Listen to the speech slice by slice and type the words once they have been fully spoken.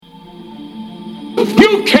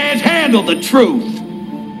You can't handle the truth!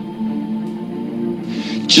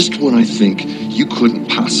 Just when I think you couldn't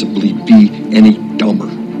possibly be any dumber,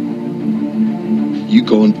 you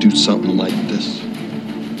go and do something like this.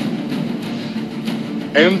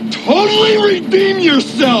 And totally redeem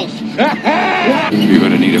yourself! You're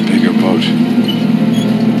gonna need a bigger boat.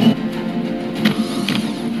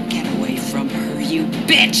 Get away from her, you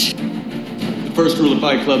bitch! The first rule of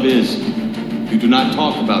Fight Club is, you do not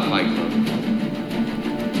talk about Fight Club.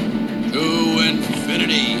 To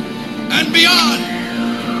infinity and beyond!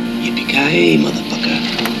 Yippee-ki-yay, motherfucker.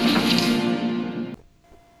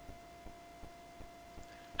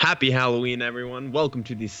 Happy Halloween, everyone. Welcome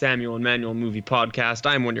to the Samuel and Manuel Movie Podcast.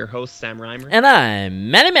 I'm one of your hosts, Sam Reimer. And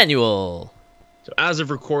I'm Manuel. So as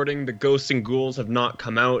of recording, the Ghosts and Ghouls have not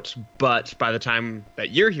come out, but by the time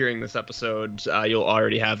that you're hearing this episode, you'll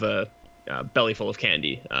already have a belly full of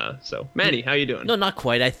candy. So, Manny, how you doing? No, not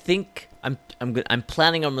quite. I think I'm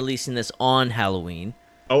planning on releasing this on Halloween.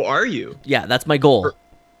 Oh, are you? Yeah, that's my goal.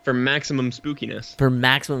 For maximum spookiness. For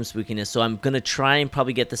maximum spookiness. So I'm going to try and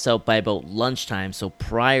probably get this out by about lunchtime, so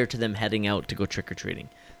prior to them heading out to go trick-or-treating.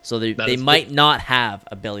 So they might not have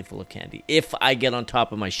a belly full of candy, if I get on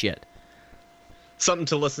top of my shit. Something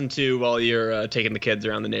to listen to while you're taking the kids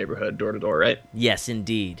around the neighborhood, door to door, right? Yes,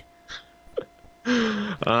 indeed.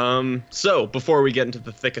 So before we get into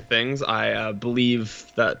the thick of things, I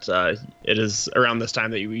believe that it is around this time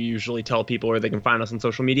that we usually tell people where they can find us on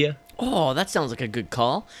social media. Oh, that sounds like a good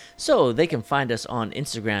call. So they can find us on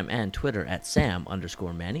Instagram and Twitter at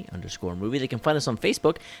Sam_Manny_movie. They can find us on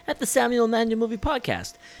Facebook at the Samuel and Manny Movie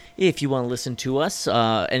Podcast. If you want to listen to us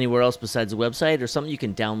anywhere else besides the website or something, you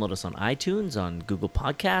can download us on iTunes, on Google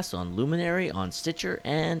Podcasts, on Luminary, on Stitcher,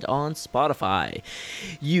 and on Spotify.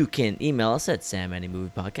 You can email us at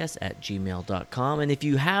sammannymoviepodcast@gmail.com. And if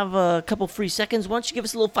you have a couple free seconds, why don't you give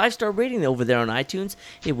us a little 5-star rating over there on iTunes?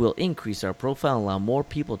 It will increase our profile and allow more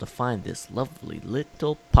people to find this lovely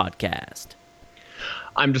little podcast.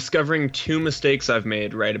 I'm discovering two mistakes I've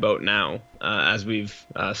made right about now as we've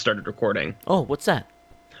started recording. Oh, what's that?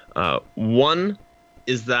 One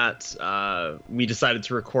is that we decided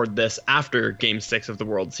to record this after Game 6 of the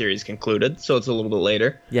World Series concluded, so it's a little bit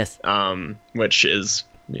later. Yes. Which is,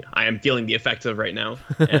 I am feeling the effects of right now.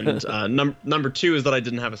 And number two is that I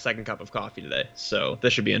didn't have a second cup of coffee today, so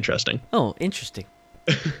this should be interesting. Oh, interesting.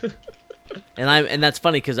 And that's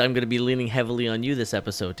funny because I'm going to be leaning heavily on you this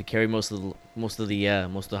episode to carry most of the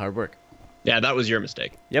hard work. Yeah, that was your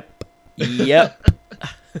mistake. Yep. We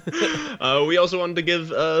also wanted to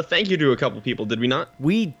give thank you to a couple people, did we not?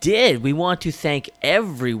 We did. We want to thank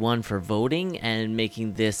everyone for voting and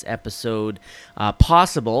making this episode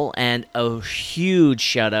possible, and a huge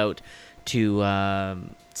shout out to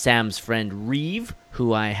Sam's friend Reeve,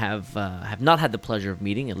 who I have not had the pleasure of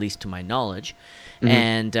meeting, at least to my knowledge. Mm-hmm.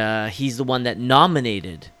 And he's the one that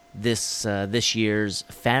nominated this year's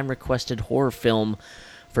fan-requested horror film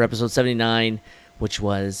for episode 79, which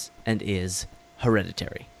was and is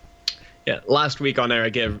Hereditary. Yeah, last week on air I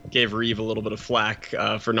gave Reeve a little bit of flack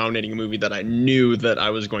for nominating a movie that I knew that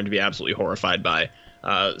I was going to be absolutely horrified by.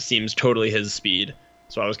 Seems totally his speed,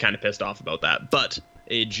 so I was kind of pissed off about that. But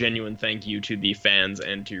a genuine thank you to the fans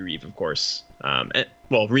and to Reeve, of course.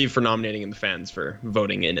 Reeve for nominating and the fans for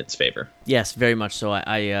voting in its favor. Yes, very much so.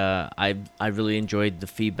 I really enjoyed the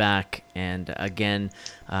feedback, and again,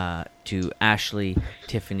 to Ashley,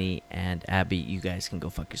 Tiffany, and Abby, you guys can go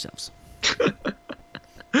fuck yourselves.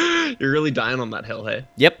 You're really dying on that hill, hey?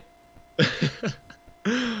 Yep.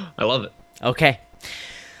 I love it. Okay,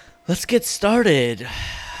 let's get started.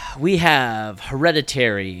 We have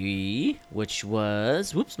Hereditary, which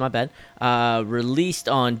was, released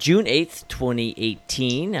on June 8th,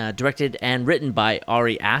 2018, directed and written by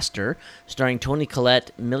Ari Aster, starring Toni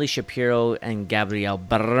Collette, Millie Shapiro, and Gabrielle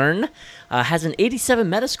Byrne. Has an 87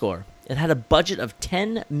 Metascore. It had a budget of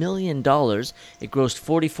 $10 million. It grossed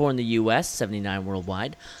 44 in the U.S., 79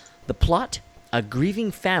 worldwide. The plot: a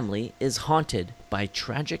grieving family is haunted by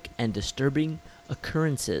tragic and disturbing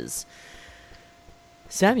occurrences.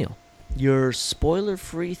 Samuel, your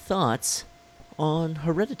spoiler-free thoughts on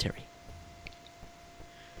Hereditary.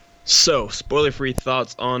 So, spoiler-free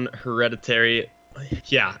thoughts on Hereditary.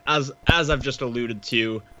 Yeah, as I've just alluded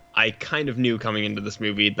to, I kind of knew coming into this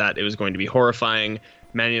movie that it was going to be horrifying.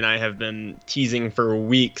 Manny and I have been teasing for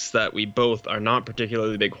weeks that we both are not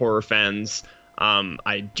particularly big horror fans.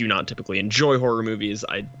 I do not typically enjoy horror movies.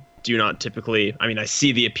 I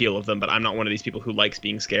see the appeal of them, but I'm not one of these people who likes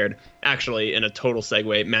being scared. Actually, in a total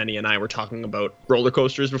segue, Manny and I were talking about roller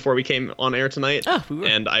coasters before we came on air tonight. Oh, we were.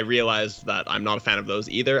 And I realized that I'm not a fan of those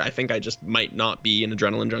either. I think I just might not be an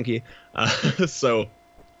adrenaline junkie. So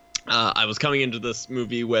I was coming into this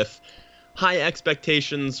movie with high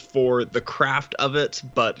expectations for the craft of it,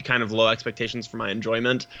 but kind of low expectations for my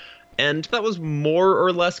enjoyment. And that was more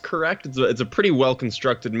or less correct. It's a pretty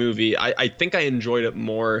well-constructed movie. I think I enjoyed it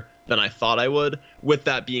more than I thought I would. With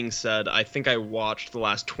that being said, I think I watched the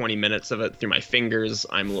last 20 minutes of it through my fingers.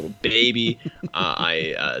 I'm a little baby.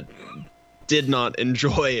 I did not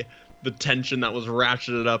enjoy the tension that was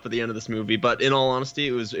ratcheted up at the end of this movie, but in all honesty,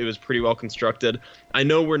 it was pretty well constructed. I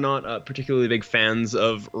know we're not particularly big fans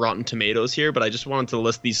of Rotten Tomatoes here, but I just wanted to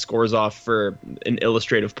list these scores off for an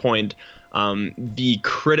illustrative point. The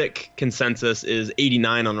critic consensus is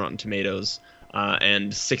 89 on Rotten Tomatoes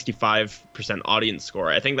and 65% audience score.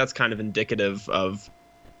 I think that's kind of indicative of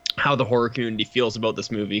how the horror community feels about this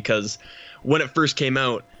movie, because when it first came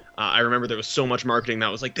out, I remember there was so much marketing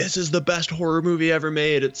that was like, this is the best horror movie ever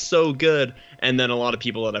made. It's so good. And then a lot of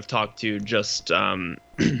people that I've talked to just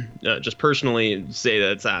personally say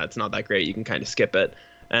that it's not that great. You can kind of skip it.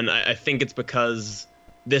 And I think it's because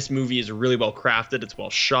this movie is really well crafted. It's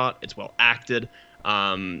well shot. It's well acted.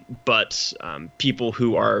 But people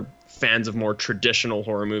who are fans of more traditional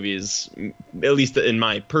horror movies, at least in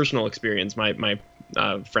my personal experience, my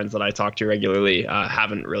friends that I talk to regularly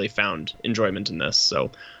haven't really found enjoyment in this.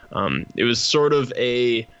 So it was sort of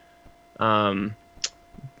a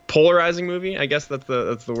polarizing movie. I guess that's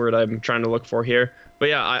the word I'm trying to look for here. But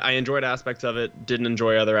yeah, I enjoyed aspects of it, didn't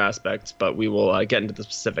enjoy other aspects, but we will get into the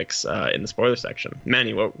specifics in the spoiler section.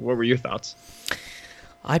 Manny, what were your thoughts?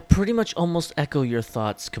 I pretty much almost echo your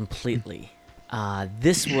thoughts completely.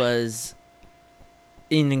 This was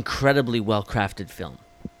an incredibly well-crafted film,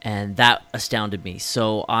 and that astounded me.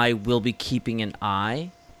 So I will be keeping an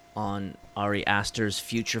eye on Ari Aster's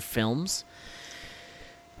future films.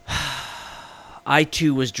 I,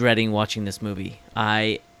 too, was dreading watching this movie.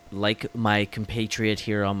 I, like my compatriot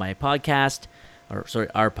here on my podcast, or sorry,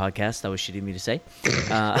 our podcast, that was shitty of me to say.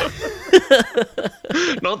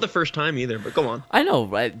 Not the first time either, but go on. I know,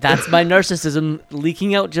 right? That's my narcissism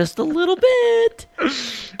leaking out just a little bit.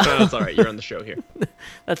 That's all right. You're on the show here.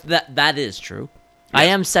 That is true. Yeah. I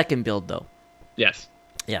am second build, though. Yes.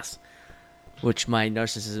 Which my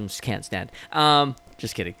narcissism can't stand.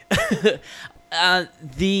 Just kidding.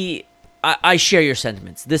 I share your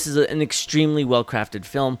sentiments. This is an extremely well-crafted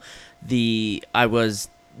film. I was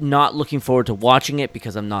not looking forward to watching it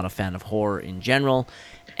because I'm not a fan of horror in general,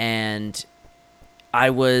 and I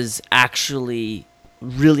was actually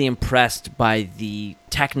really impressed by the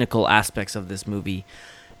technical aspects of this movie,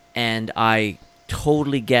 and I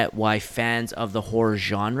totally get why fans of the horror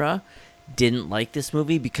genre didn't like this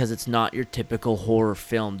movie, because it's not your typical horror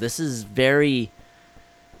film. This is very...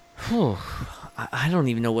 I don't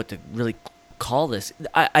even know what to really call this.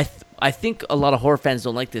 I think a lot of horror fans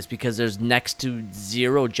don't like this because there's next to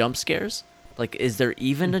zero jump scares. Like, is there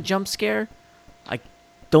even a jump scare? I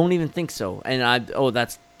don't even think so. And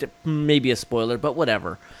that's maybe a spoiler, but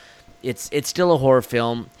whatever. It's still a horror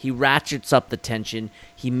film. He ratchets up the tension.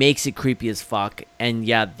 He makes it creepy as fuck. And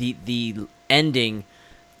yeah, the ending...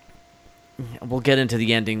 We'll get into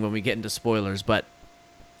the ending when we get into spoilers, but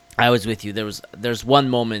I was with you. There's one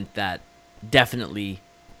moment that definitely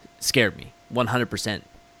scared me. 100%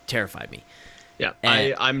 terrified me. Yeah,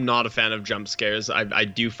 I'm not a fan of jump scares. I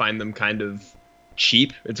do find them kind of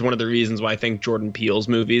cheap. It's one of the reasons why I think Jordan Peele's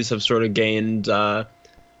movies have sort of gained,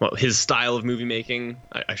 his style of movie making.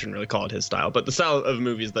 I shouldn't really call it his style, but the style of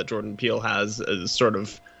movies that Jordan Peele has is sort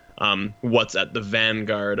of what's at the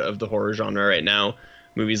vanguard of the horror genre right now.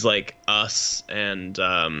 Movies like Us and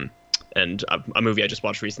a movie I just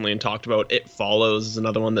watched recently and talked about, It Follows, is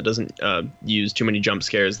another one that doesn't use too many jump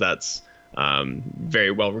scares. That's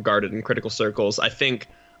very well regarded in critical circles. I think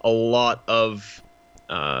a lot of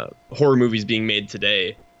horror movies being made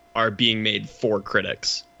today are being made for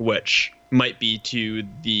critics, which might be to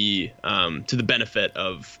the benefit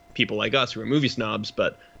of people like us who are movie snobs,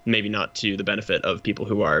 but maybe not to the benefit of people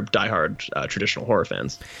who are diehard traditional horror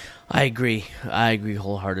fans. I agree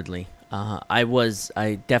wholeheartedly.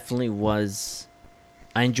 I definitely was.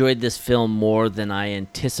 I enjoyed this film more than I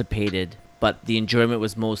anticipated, but the enjoyment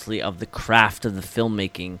was mostly of the craft of the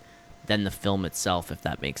filmmaking than the film itself, if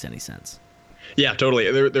that makes any sense. Yeah, totally.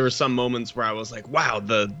 There were some moments where I was like, wow,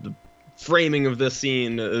 the framing of this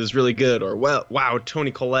scene is really good, or wow,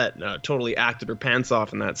 Toni Collette totally acted her pants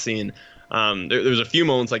off in that scene. There was a few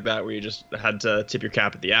moments like that where you just had to tip your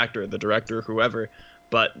cap at the actor, the director, whoever.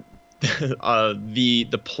 But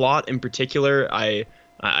the plot in particular, I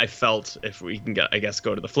felt, if we can go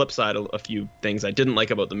to the flip side, a few things I didn't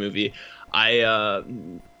like about the movie.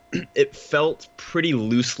 It felt pretty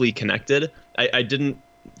loosely connected. I didn't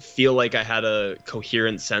feel like I had a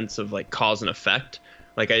coherent sense of like cause and effect,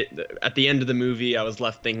 Like at the end of the movie, I was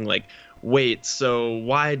left thinking like, wait, so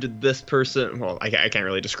why did this person? Well, I can't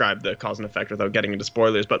really describe the cause and effect without getting into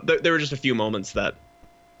spoilers, but there were just a few moments that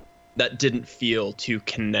didn't feel too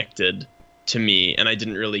connected to me, and I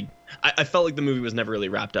didn't really. I felt like the movie was never really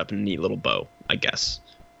wrapped up in a neat little bow, I guess,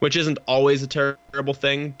 which isn't always a terrible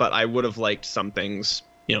thing, but I would have liked some things,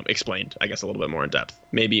 explained, I guess, a little bit more in depth.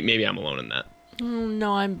 Maybe I'm alone in that.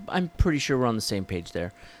 No, I'm pretty sure we're on the same page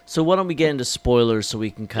there. So why don't we get into spoilers so we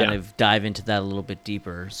can kind of dive into that a little bit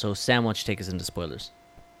deeper. So Sam, why don't you take us into spoilers?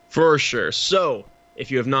 For sure. So if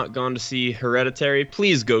you have not gone to see Hereditary,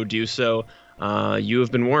 please go do so. You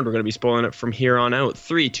have been warned. We're going to be spoiling it from here on out.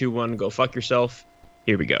 3, 2, 1, go fuck yourself.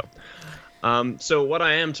 Here we go. So what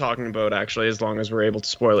I am talking about, actually, as long as we're able to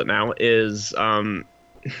spoil it now, is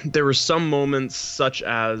there were some moments such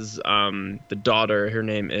as the daughter, her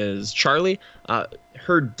name is Charlie.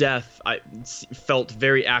 Her death I felt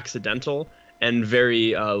very accidental and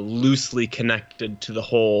very loosely connected to the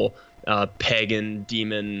whole pagan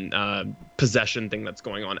demon possession thing that's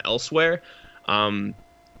going on elsewhere.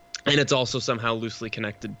 And it's also somehow loosely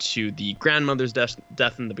connected to the grandmother's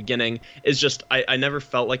death in the beginning. It's just, I never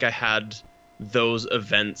felt like I had those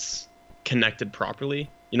events connected properly.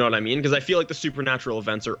 You know what I mean? Because I feel like the supernatural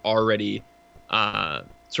events are already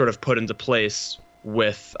sort of put into place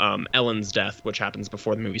with Ellen's death, which happens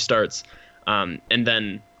before the movie starts. And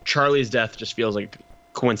then Charlie's death just feels like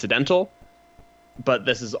coincidental. But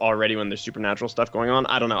this is already when there's supernatural stuff going on.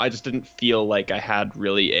 I don't know. I just didn't feel like I had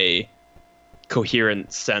really a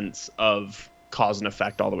coherent sense of cause and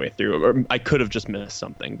effect all the way through. Or I could have just missed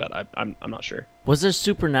something, but I'm not sure. Was there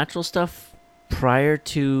supernatural stuff prior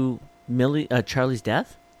to Charlie's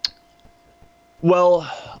death? Well,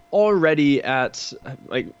 already at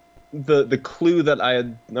like the clue that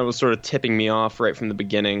that was sort of tipping me off right from the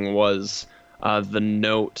beginning was the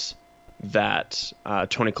note that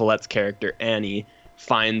Toni Collette's character Annie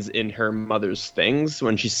finds in her mother's things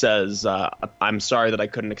when she says, "I'm sorry that I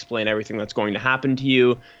couldn't explain everything that's going to happen to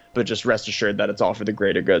you, but just rest assured that it's all for the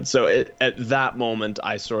greater good." So at that moment,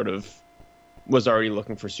 I sort of was already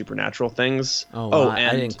looking for supernatural things. Oh, wow.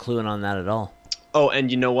 And I didn't clue in on that at all. Oh, and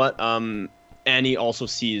you know what? Annie also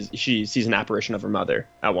sees an apparition of her mother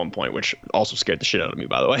at one point, which also scared the shit out of me,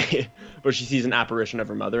 by the way. But she sees an apparition of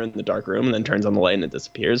her mother in the dark room and then turns on the light and it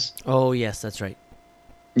disappears. Oh, yes, that's right.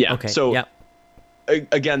 Yeah. Okay. So, yep.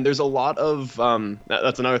 Again, there's a lot of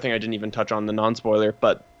that's another thing I didn't even touch on, the non-spoiler,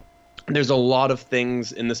 but there's a lot of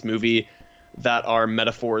things in this movie that are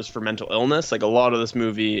metaphors for mental illness. Like, a lot of this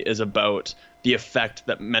movie is about the effect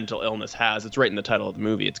that mental illness has. It's right in the title of the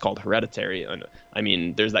movie. It's called Hereditary. And I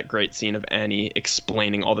mean, there's that great scene of Annie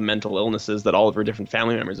explaining all the mental illnesses that all of her different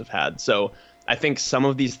family members have had. So I think some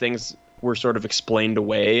of these things were sort of explained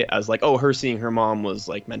away as like, oh, her seeing her mom was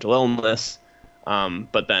like mental illness.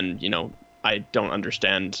 But then, I don't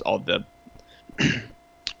understand all the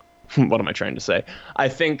what am I trying to say? I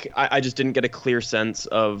think I just didn't get a clear sense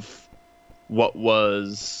of what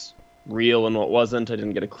was real and what wasn't. I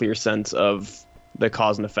didn't get a clear sense of the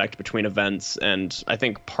cause and effect between events, and I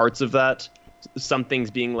think parts of that, some things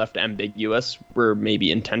being left ambiguous, were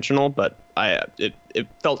maybe intentional, but it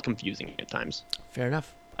felt confusing at times. Fair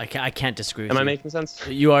enough. I can't disagree with you. Am I making sense?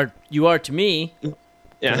 You are to me.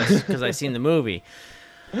 Yeah, because I've seen the movie.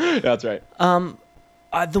 That's right.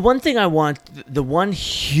 The one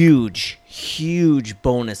huge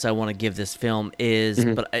bonus I want to give this film is,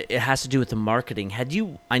 but it has to do with the marketing.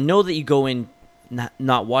 I know that you go in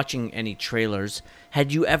not watching any trailers.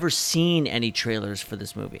 Had you ever seen any trailers for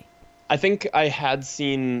this movie? I think I had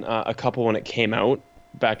seen a couple when it came out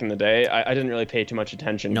back in the day. I didn't really pay too much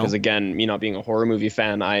attention because, again, me not being a horror movie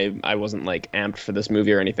fan, I wasn't like amped for this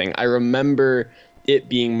movie or anything. I remember it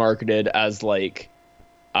being marketed as like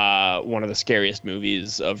one of the scariest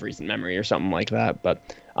movies of recent memory or something like that. But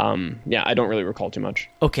yeah, I don't really recall too much.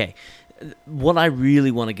 Okay. What I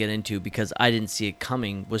really want to get into, because I didn't see it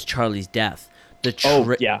coming, was Charlie's death.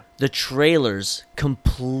 The trailers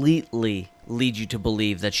completely lead you to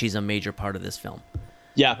believe that she's a major part of this film.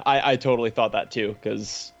 Yeah, I totally thought that too,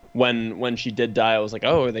 because when she did die, I was like,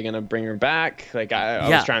 oh, are they gonna bring her back? Like I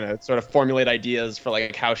was trying to sort of formulate ideas for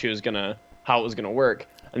like how it was gonna work,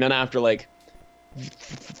 and then after like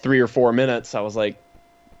 3 or 4 minutes, I was like,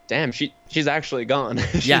 damn, she's actually gone.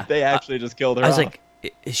 They actually just killed her. I was like,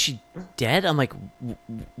 is she dead? I'm like,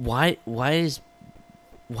 why is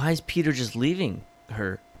Peter just leaving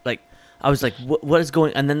her? Like, I was like, what is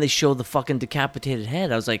going? And then they show the fucking decapitated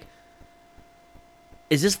head. I was like,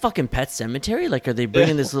 is this fucking Pet Sematary? Like, are they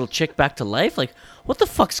bringing this little chick back to life? Like, what the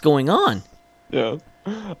fuck's going on? Yeah.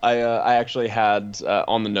 I actually had,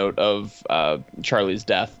 on the note of Charlie's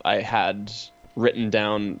death, I had written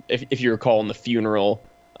down, if you recall, in the funeral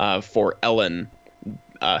for Ellen,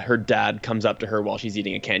 her dad comes up to her while she's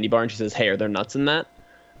eating a candy bar and she says, "Hey, are there nuts in that?"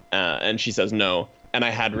 And she says no. And I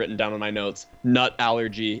had written down on my notes, "Nut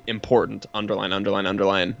allergy, important, underline, underline,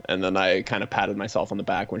 underline." And then I kind of patted myself on the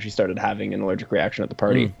back when she started having an allergic reaction at the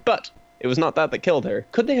party. But it was not that killed her.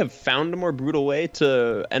 Could they have found a more brutal way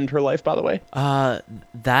to end her life, by the way?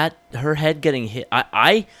 That, her head getting hit.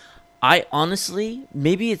 I honestly,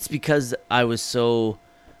 maybe it's because I was so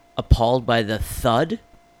appalled by the thud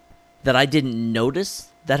that I didn't notice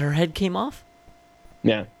that her head came off.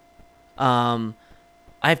 Yeah.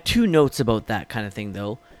 I have two notes about that kind of thing,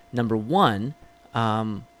 though. Number one,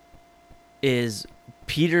 is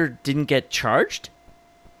Peter didn't get charged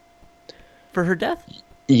for her death?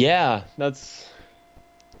 Yeah, that's...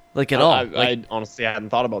 Like, at all. I honestly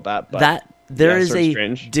hadn't thought about that. But that there is a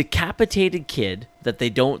strange. Decapitated kid that they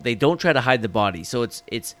don't try to hide the body. So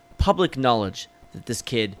it's public knowledge that this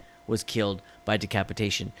kid was killed by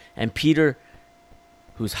decapitation. And Peter,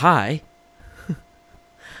 who's high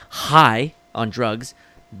on drugs,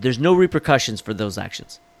 there's no repercussions for those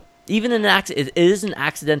actions. Even an it is an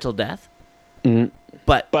accidental death,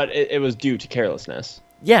 but it was due to carelessness.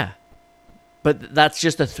 Yeah, but that's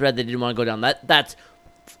just a thread they didn't want to go down. That's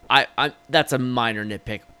a minor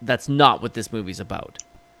nitpick. That's not what this movie's about.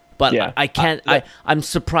 But yeah, I can't. I'm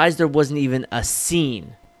surprised there wasn't even a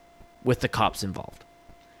scene with the cops involved.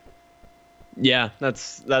 Yeah,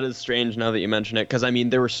 that is strange now that you mention it, because I mean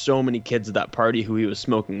there were so many kids at that party who he was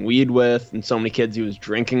smoking weed with, and so many kids he was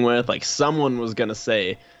drinking with. Like, someone was gonna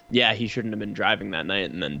say, yeah, he shouldn't have been driving that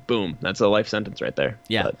night, and then boom, that's a life sentence right there.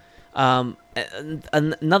 Yeah.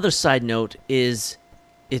 Another side note is,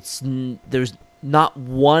 there's not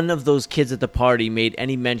one of those kids at the party made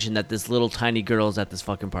any mention that this little tiny girl is at this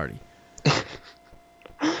fucking party.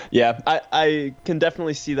 Yeah, I can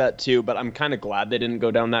definitely see that too, but I'm kind of glad they didn't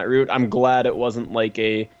go down that route. I'm glad it wasn't like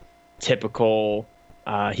a typical,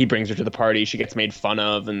 he brings her to the party, she gets made fun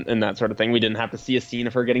of, and that sort of thing. We didn't have to see a scene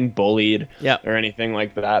of her getting bullied or anything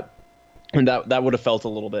like that. And that would have felt a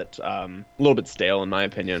little bit stale in my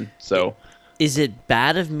opinion. So, is it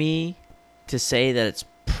bad of me to say that it's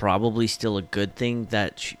probably still a good thing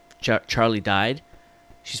that Charlie died?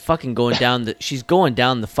 She's fucking going down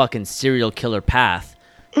the fucking serial killer path.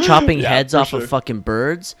 Chopping heads off of fucking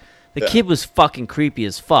birds. The kid was fucking creepy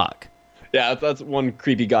as fuck. Yeah, that's one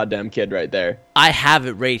creepy goddamn kid right there. I have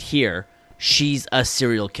it right here. She's a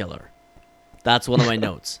serial killer. That's one of my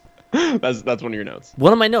notes. That's one of your notes.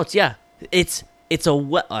 One of my notes, yeah. It's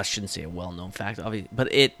I shouldn't say a well-known fact, obviously, but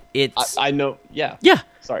it's I know, yeah. Yeah.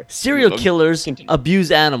 Sorry. Serial killers abuse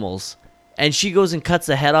animals, and she goes and cuts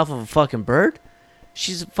the head off of a fucking bird?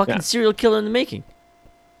 She's a fucking serial killer in the making.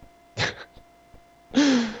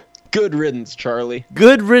 Good riddance, Charlie.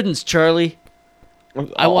 Good riddance, Charlie.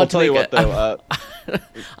 I want to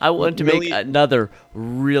make another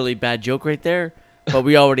really bad joke right there, but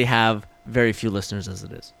we already have very few listeners as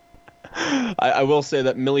it is. I will say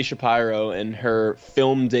that Millie Shapiro in her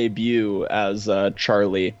film debut as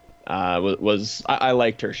Charlie was I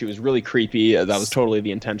liked her. She was really creepy. That was totally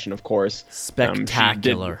the intention, of course.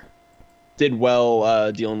 Spectacular. Did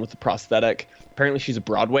well dealing with the prosthetic. Apparently she's a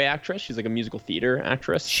Broadway actress. She's like a musical theater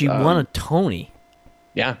actress. She won a Tony.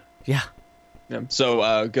 Yeah. Yeah.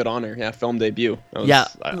 So good on her. Yeah, film debut.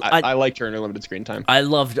 I liked her in her limited screen time. I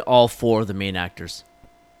loved all four of the main actors.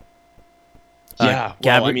 Yeah.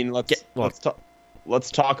 Well, I mean, let's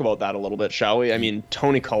talk about that a little bit, shall we? I mean,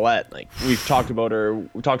 Toni Collette. Like, we've talked about her.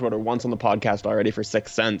 We talked about her once on the podcast already for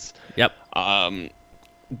Sixth Sense. Yep.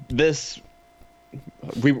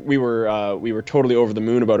 We were totally over the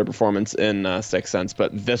moon about her performance in Sixth Sense, but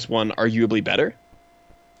this one arguably better.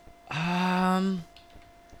 I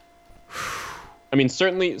mean,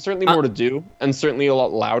 certainly more to do, and certainly a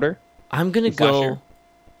lot louder. I'm gonna go.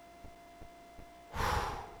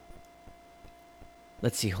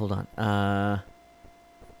 Let's see. Hold on.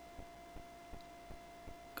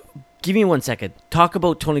 Give me 1 second. Talk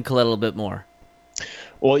about Toni Collette a little bit more.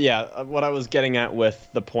 Well, yeah, what I was getting at with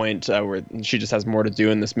the point where she just has more to do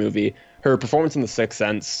in this movie, her performance in The Sixth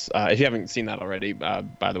Sense, if you haven't seen that already,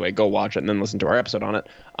 by the way, go watch it and then listen to our episode on it.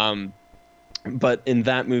 But in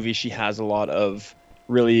that movie, she has a lot of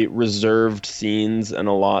really reserved scenes and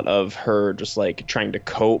a lot of her just like trying to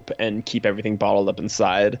cope and keep everything bottled up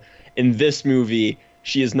inside. In this movie,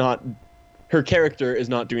 her character is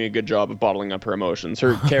not doing a good job of bottling up her emotions.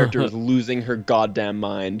 Her character is losing her goddamn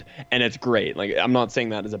mind, and it's great. Like, I'm not saying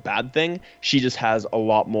that is a bad thing. She just has a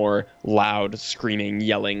lot more loud, screaming,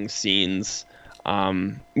 yelling scenes,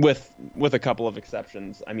 with a couple of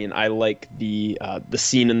exceptions. I mean, I like the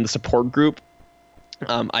scene in the support group.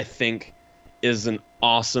 I think is an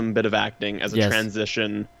awesome bit of acting as a Yes.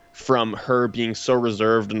 transition from her being so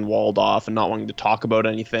reserved and walled off and not wanting to talk about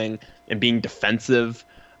anything and being defensive,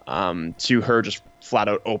 to her just flat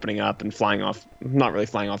out opening up and not really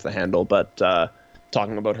flying off the handle, but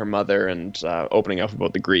talking about her mother and opening up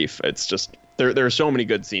about the grief. It's just, there are so many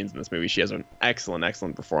good scenes in this movie. She has an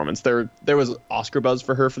excellent performance. There was Oscar buzz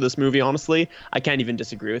for her for this movie, honestly. I can't even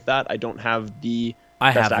disagree with that. I don't have the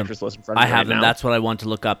best actress list in front of me I have right them. now. That's what I want to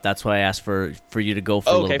look up. That's why I asked for you to go for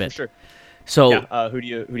a little bit. For sure. So Yeah, who do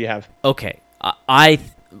you have? okay,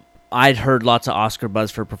 I'd heard lots of Oscar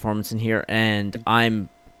buzz for performance in here, and I'm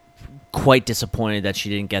quite disappointed that she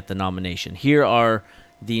didn't get the nomination. Here are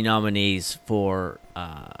the nominees for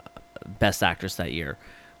Best Actress that year.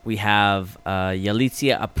 We have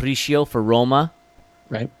Yalitza Aparicio for Roma,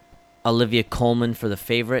 Right. Olivia Colman for The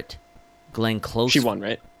Favorite, Glenn Close. She won,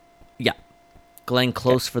 right? Yeah, Glenn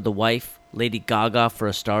Close for The Wife, Lady Gaga for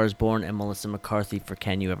A Star Is Born, and Melissa McCarthy for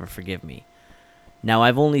Can You Ever Forgive Me. Now,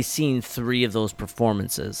 I've only seen 3 of those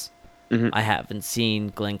performances. Mm-hmm. I haven't seen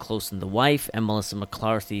Glenn Close in The Wife and Melissa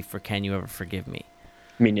McCarthy for Can You Ever Forgive Me.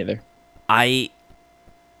 Me neither. I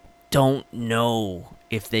don't know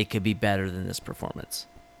if they could be better than this performance.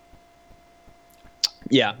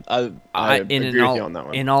 Yeah, I agree with you on that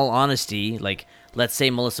one. In all honesty, like, let's say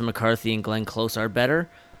Melissa McCarthy and Glenn Close are better,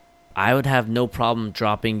 I would have no problem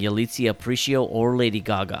dropping Yalitza Aparicio or Lady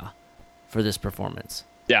Gaga for this performance.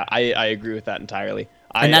 Yeah, I agree with that entirely.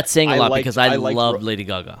 And that's saying a lot because I liked love Lady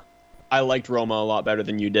Gaga. I liked Roma a lot better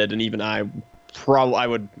than you did, and even I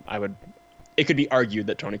would. It could be argued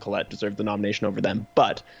that Toni Collette deserved the nomination over them,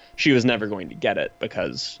 but she was never going to get it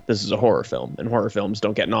because this is a horror film, and horror films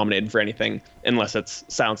don't get nominated for anything unless it's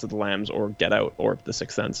Silence of the Lambs or Get Out or The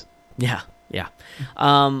Sixth Sense. Yeah.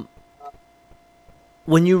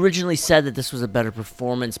 When you originally said that this was a better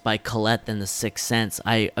performance by Collette than The Sixth Sense,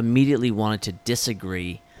 I immediately wanted to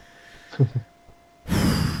disagree.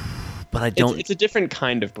 But I don't. It's a different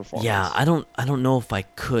kind of performance. Yeah, I don't know if I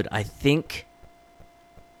could. I think.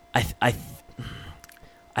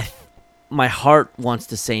 My heart wants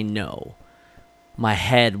to say no. My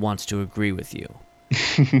head wants to agree with you.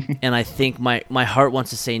 And I think my heart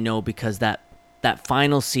wants to say no because that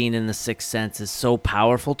final scene in The Sixth Sense is so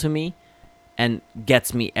powerful to me and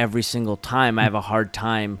gets me every single time. I have a hard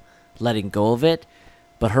time letting go of it.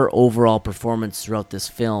 But her overall performance throughout this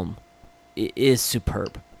film is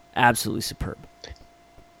superb. Absolutely superb.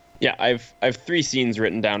 Yeah, I've 3 scenes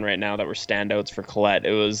written down right now that were standouts for Collette.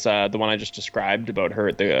 It was the one I just described about her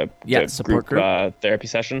at the support group. Therapy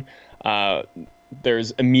session.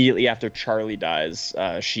 There's immediately after Charlie dies,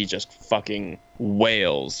 she just fucking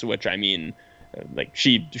wails, which I mean, like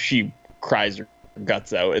she cries her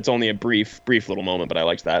guts out. It's only a brief little moment, but I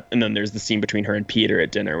liked that. And then there's the scene between her and Peter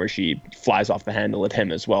at dinner where she flies off the handle at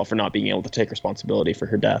him as well for not being able to take responsibility for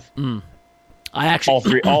her death. I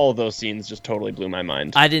actually all of those scenes just totally blew my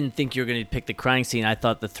mind. I didn't think you were going to pick the crying scene. I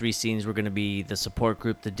thought the 3 scenes were going to be the support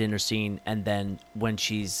group, the dinner scene, and then when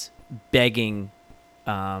she's begging.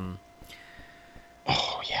 Oh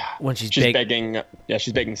yeah. When she's begging. Yeah,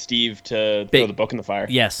 she's begging Steve to throw the book in the fire.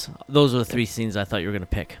 Yes, those are the 3 scenes I thought you were going to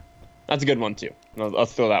pick. That's a good one too. I'll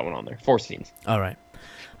throw that one on there. 4 scenes. All right.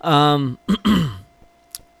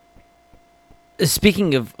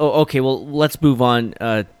 Speaking of, okay, well, let's move on.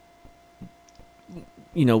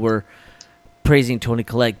 We're praising Toni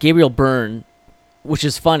Collette. Gabriel Byrne, which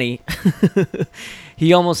is funny,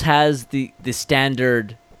 he almost has the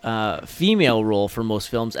standard female role for most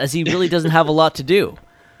films, as he really doesn't have a lot to do.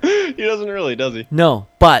 He doesn't really, does he? No,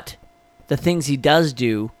 but the things he does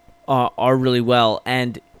do are really well.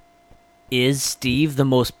 And is Steve the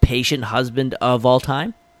most patient husband of all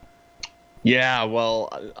time? Yeah, well,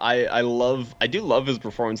 I do love his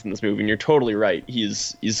performance in this movie, and you're totally right.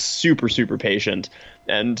 He's super, super patient.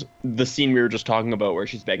 And the scene we were just talking about where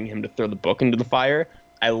she's begging him to throw the book into the fire,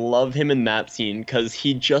 I love him in that scene because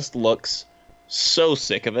he just looks so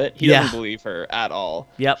sick of it. He doesn't believe her at all.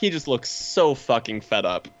 Yep. He just looks so fucking fed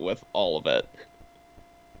up with all of it.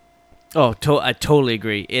 Oh, I totally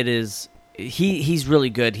agree. It is he's really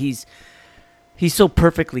good. He's so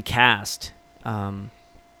perfectly cast. And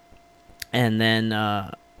then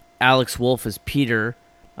Alex Wolff as Peter.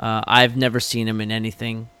 I've never seen him in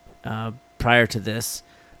anything prior to this.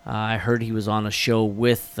 I heard he was on a show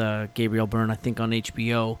with Gabriel Byrne, I think on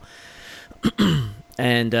HBO.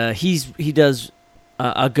 And he does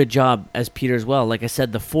a good job as Peter as well. Like I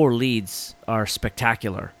said, the 4 leads are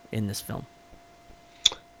spectacular in this film.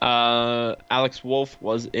 Alex Wolff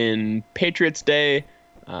was in Patriots Day.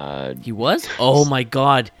 He was? Oh my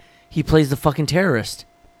God. He plays the fucking terrorist.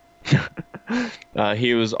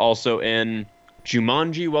 He was also in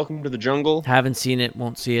Jumanji: Welcome to the Jungle. Haven't seen it,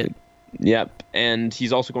 won't see it. Yep, and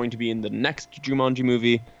he's also going to be in the next Jumanji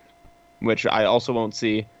movie, which I also won't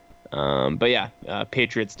see. But yeah,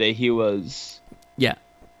 Patriots Day. He was. Yeah.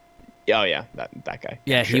 Oh yeah, that guy.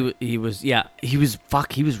 Yeah, sure. he was. Yeah, he was.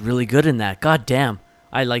 Fuck, he was really good in that. God damn,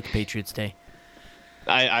 I liked Patriots Day.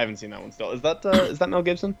 I haven't seen that one still. Is that Mel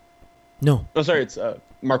Gibson? No. Oh, sorry, it's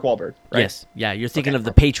Mark Wahlberg. Right? Yes. Yeah, you're thinking of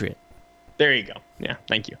The Patriot. There you go. Yeah,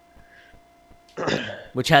 thank you.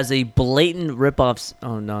 Which has a blatant ripoff.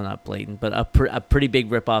 Oh no, not blatant, but a pretty big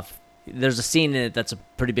ripoff. There's a scene in it that's a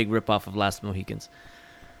pretty big ripoff of Last Mohicans.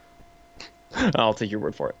 I'll take your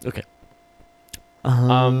word for it. Okay.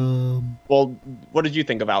 Well, what did you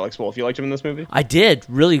think of Alex Wolff? You liked him in this movie? I did.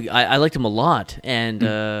 Really, I liked him a lot.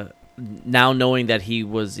 And now knowing that he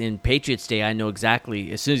was in Patriots Day, I know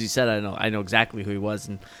exactly. As soon as he said it, I know exactly who he was.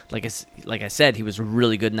 And like I said, he was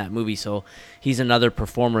really good in that movie. So he's another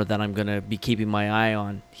performer that I'm gonna be keeping my eye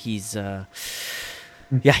on. He's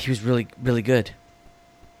he was really, really good.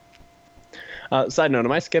 Side note,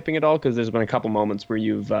 am I skipping it all? Because there's been a couple moments where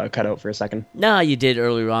you've cut out for a second. Nah, you did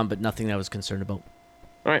earlier on, but nothing that I was concerned about.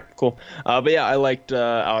 All right, cool. But yeah, I liked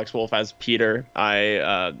Alex Wolff as Peter.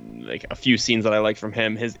 I like a few scenes that I liked from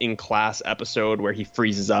him. His In Class episode where he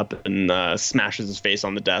freezes up and smashes his face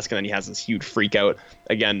on the desk, and then he has this huge freak out.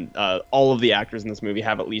 Again, all of the actors in this movie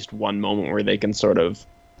have at least one moment where they can sort of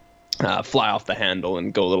fly off the handle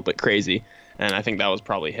and go a little bit crazy. And I think that was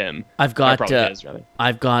probably him. I've got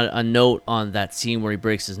a note on that scene where he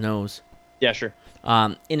breaks his nose. Yeah, sure.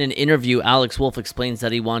 In an interview, Alex Wolff explains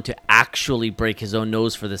that he wanted to actually break his own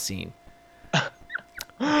nose for the scene.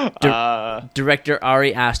 Director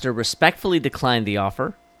Ari Aster respectfully declined the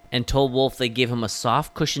offer and told Wolff they gave him a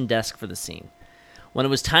soft cushioned desk for the scene. When it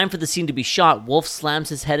was time for the scene to be shot, Wolff slams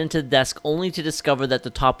his head into the desk only to discover that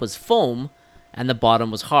the top was foam and the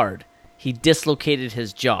bottom was hard. He dislocated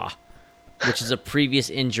his jaw, which is a previous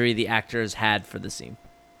injury the actor has had for the scene.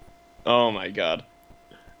 Oh my god.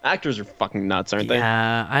 Actors are fucking nuts, aren't they?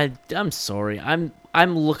 Yeah, I'm sorry. I've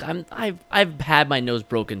had my nose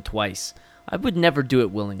broken twice. I would never do it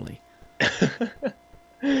willingly.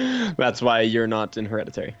 That's why you're not in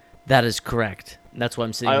Hereditary. That is correct. That's why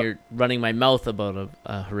I'm sitting here running my mouth about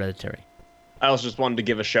a Hereditary. I also just wanted to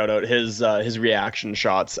give a shout out. His reaction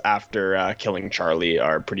shots after killing Charlie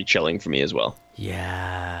are pretty chilling for me as well.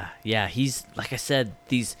 Yeah. He's, like I said,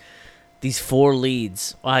 these four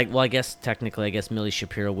leads. I guess technically, Millie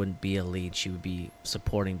Shapiro wouldn't be a lead; she would be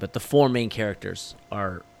supporting. But the four main characters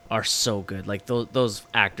are so good. Like those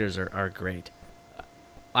actors are great.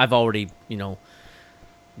 I've already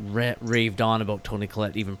raved on about Toni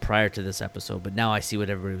Collette even prior to this episode, but now I see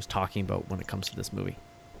what everybody was talking about when it comes to this movie.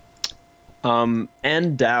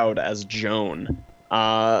 Ann Dowd as Joan.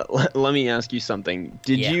 Let me ask you something.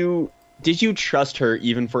 Did you trust her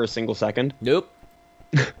even for a single second? Nope.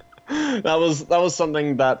 That was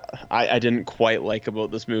something that I didn't quite like about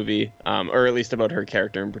this movie, or at least about her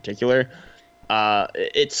character in particular.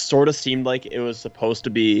 It sort of seemed like it was supposed to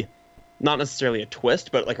be not necessarily a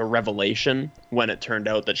twist, but like a revelation when it turned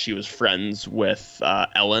out that she was friends with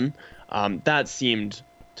Ellen. That seemed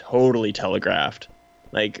totally telegraphed.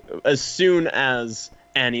 Like, as soon as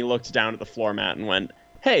Annie looked down at the floor mat and went,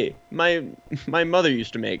 "Hey, my mother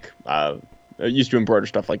used to embroider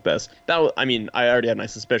stuff like this." I already had my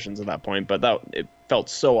suspicions at that point, but it felt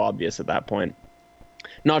so obvious at that point.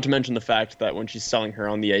 Not to mention the fact that when she's selling her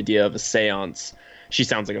on the idea of a seance, she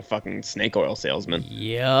sounds like a fucking snake oil salesman.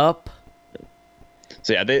 Yep.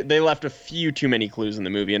 So yeah, they left a few too many clues in the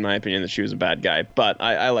movie, in my opinion, that she was a bad guy. But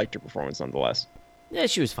I liked her performance nonetheless. Yeah,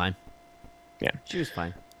 she was fine. Yeah, she was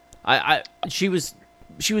fine. She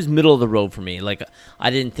was middle of the road for me. Like,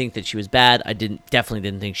 I didn't think that she was bad. I definitely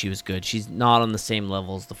didn't think she was good. She's not on the same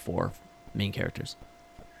level as the four main characters.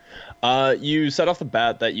 You said off the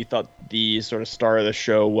bat that you thought the sort of star of the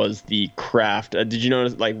show was the craft. Did you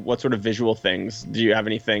notice, like, what sort of visual things? Do you have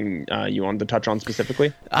anything you wanted to touch on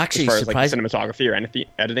specifically? Actually, as far as like cinematography or anything,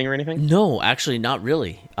 editing or anything? No, actually, not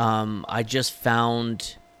really. I just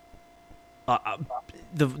found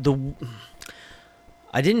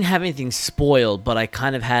I didn't have anything spoiled, but I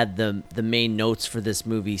kind of had the main notes for this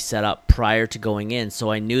movie set up prior to going in,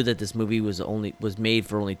 so I knew that this movie was made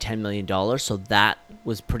for only $10 million, so that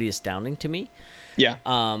was pretty astounding to me. Yeah.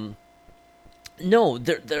 No,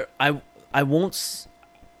 I won't.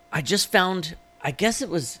 I just found. I guess it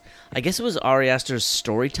was Ari Aster's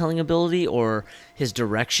storytelling ability or his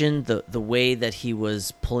direction, the way that he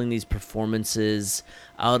was pulling these performances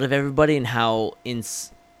out of everybody, and how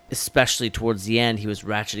especially towards the end, he was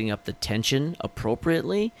ratcheting up the tension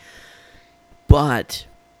appropriately. But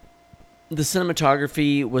The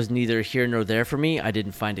cinematography was neither here nor there for me. I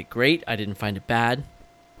didn't find it great. I didn't find it bad.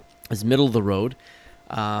 It was middle of the road.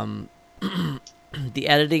 The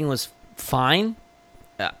editing was fine.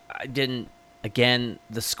 I didn't. Again,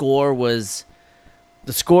 the score was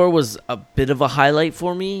a bit of a highlight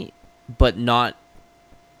for me, but not.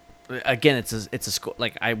 Again, it's a score.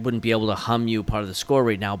 Like, I wouldn't be able to hum you part of the score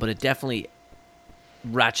right now, but it definitely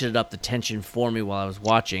ratcheted up the tension for me while I was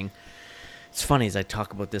watching. It's funny, as I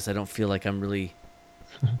talk about this, I don't feel like I'm really...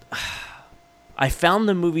 I found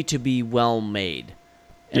the movie to be well made.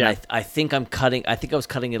 And I think I was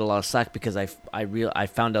cutting it a lot of slack because I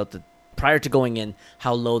found out that prior to going in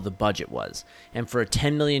how low the budget was. And for a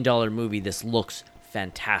 $10 million movie, this looks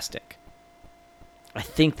fantastic. I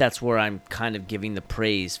think that's where I'm kind of giving the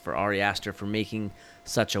praise for Ari Aster for making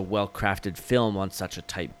such a well-crafted film on such a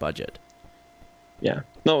tight budget. Yeah.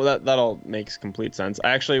 No, that all makes complete sense.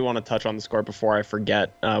 I actually want to touch on the score before I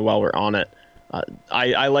forget while we're on it.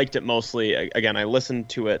 I liked it mostly. Again, I listened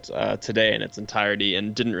to it today in its entirety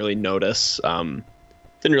and didn't really notice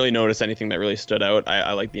anything that really stood out.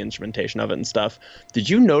 I like the instrumentation of it and stuff. Did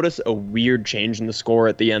you notice a weird change in the score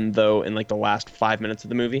at the end, though, in like the last 5 minutes of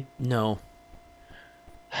the movie? No.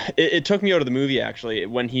 It took me out of the movie, actually,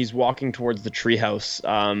 when he's walking towards the treehouse.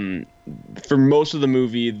 For most of the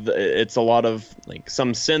movie, it's a lot of like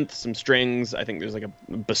some synth, some strings. I think there's like a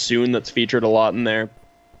bassoon that's featured a lot in there.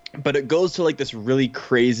 But it goes to like this really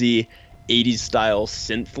crazy 80s style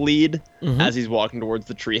synth lead as he's walking towards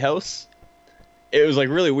the treehouse. It was like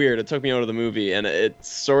really weird. It took me out of the movie, and it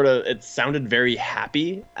sounded very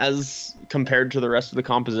happy as compared to the rest of the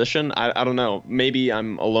composition. I don't know. Maybe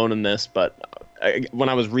I'm alone in this, but when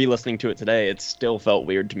I was re-listening to it today, it still felt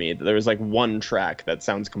weird to me. There was like one track that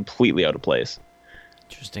sounds completely out of place.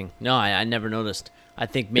 Interesting. No, I never noticed. I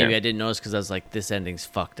think maybe I didn't notice because I was like, this ending's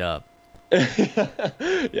fucked up.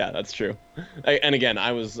 Yeah, that's true. And again,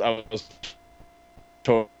 I was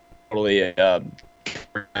totally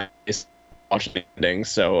watching the ending,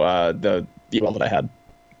 so the well that I had.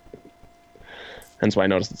 Hence why I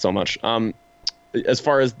noticed it so much. As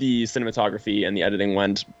far as the cinematography and the editing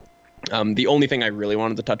went, the only thing I really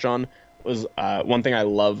wanted to touch on was one thing I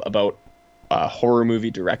love about horror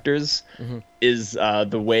movie directors is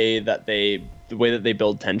the way that they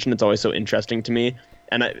build tension. It's always so interesting to me,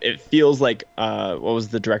 and it feels like what was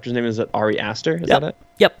the director's name? Is it Ari Aster? Is that it?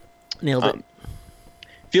 Yep, nailed it.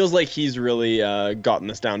 Feels like he's really gotten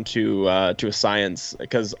this down to a science,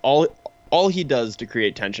 because all he does to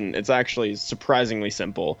create tension, it's actually surprisingly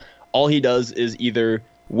simple. All he does is either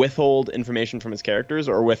withhold information from his characters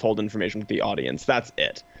or withhold information from the audience. That's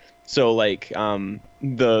it. So like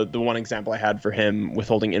the one example I had for him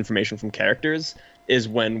withholding information from characters is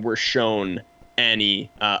when we're shown Annie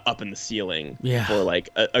up in the ceiling for like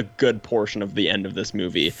a good portion of the end of this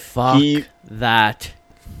movie. Fuck that.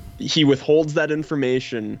 He withholds that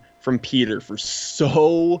information from Peter for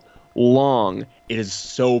so long. It is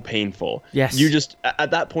so painful. Yes. You just,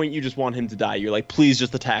 at that point, you just want him to die. You're like, please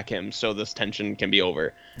just attack him so this tension can be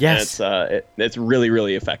over. Yes. And it's really,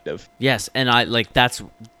 really effective. Yes, and I like that's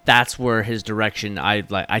where his direction,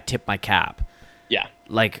 I tip my cap. Yeah.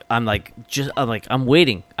 I'm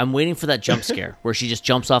waiting for that jump scare where she just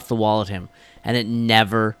jumps off the wall at him, and it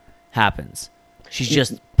never happens. She's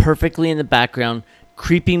just perfectly in the background,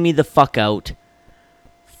 creeping me the fuck out.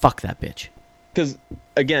 Fuck that bitch. Because,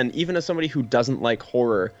 again, even as somebody who doesn't like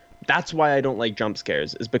horror, that's why I don't like jump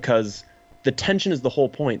scares, is because the tension is the whole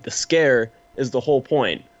point. The scare is the whole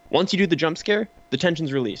point. Once you do the jump scare, the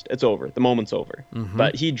tension's released. It's over. The moment's over.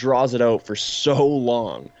 But he draws it out for so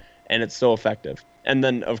long, and it's so effective. And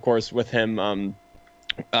then, of course, with him,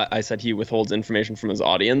 I said he withholds information from his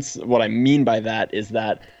audience. What I mean by that is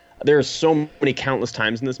that there are so many countless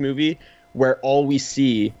times in this movie where all we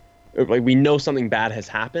see, like, we know something bad has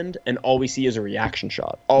happened, and all we see is a reaction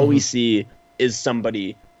shot. All we see is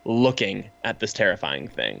somebody looking at this terrifying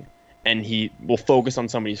thing, and he will focus on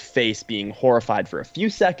somebody's face being horrified for a few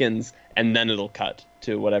seconds, and then it'll cut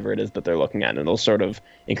to whatever it is that they're looking at, and it'll sort of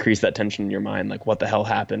increase that tension in your mind, like, what the hell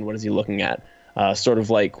happened? What is he looking at? Sort of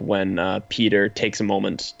like when Peter takes a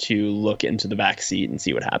moment to look into the back seat and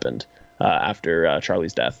see what happened after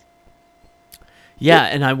Charlie's death. Yeah,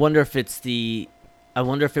 and I wonder if it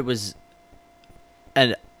was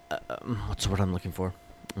what's the word I'm looking for?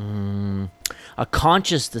 A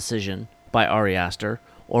conscious decision by Ari Aster,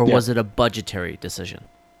 or was it a budgetary decision?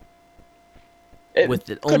 It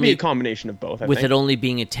could be a combination of both. I think. It only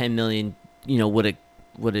being a 10 million, would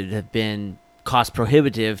it have been cost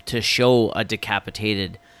prohibitive to show a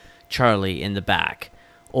decapitated Charlie in the back,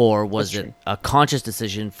 or was it a conscious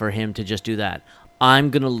decision for him to just do that?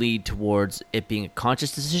 I'm gonna lead towards it being a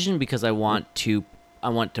conscious decision because I want to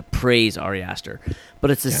praise Ari Aster.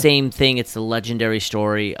 But it's the same thing. It's the legendary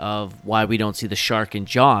story of why we don't see the shark in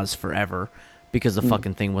Jaws forever because the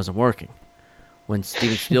fucking thing wasn't working. When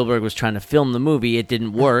Steven Spielberg was trying to film the movie, it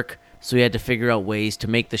didn't work, so he had to figure out ways to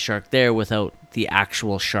make the shark there without the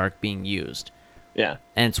actual shark being used. Yeah.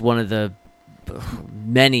 And it's one of the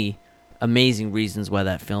many amazing reasons why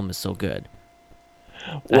that film is so good.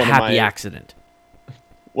 A happy accident.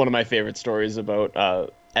 One of my favorite stories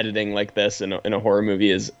about editing like this in a horror movie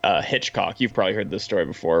is Hitchcock. You've probably heard this story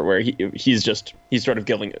before, where he's sort of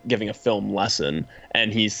giving a film lesson,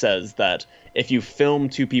 and he says that if you film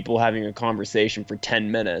two people having a conversation for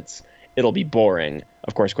 10 minutes, it'll be boring.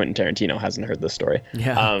 Of course, Quentin Tarantino hasn't heard this story.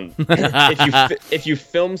 Yeah. If you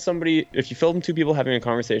film two people having a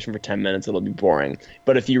conversation for 10 minutes, it'll be boring.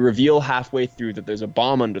 But if you reveal halfway through that there's a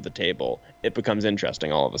bomb under the table, it becomes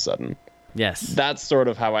interesting all of a sudden. Yes. That's sort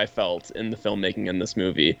of how I felt in the filmmaking in this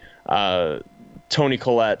movie. Toni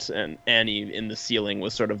Collette and Annie in the ceiling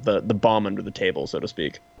was sort of the bomb under the table, so to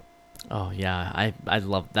speak. Oh yeah, I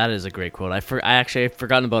love that. Is a great quote. I actually had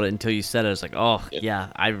forgotten about it until you said it. I was like, oh yeah,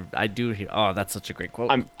 I do hear. Oh, that's such a great quote.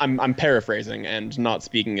 I'm paraphrasing and not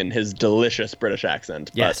speaking in his delicious British accent.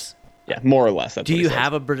 But yes. Yeah, more or less. That's do what he you says.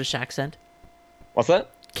 have a British accent? What's that?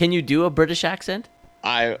 Can you do a British accent?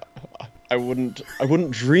 I wouldn't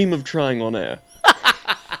dream of trying on air.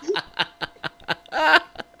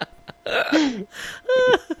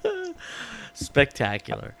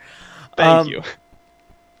 Spectacular. Thank you.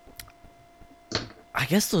 I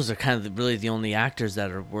guess those are kind of really the only actors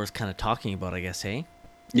that are worth kind of talking about, I guess, hey?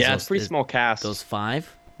 Yeah, it's a pretty small cast. Those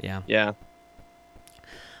 5? Yeah. Yeah.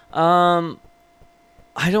 I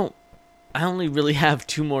only really have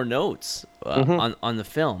 2 more notes on the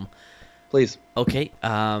film. Please. Okay.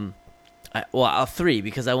 3,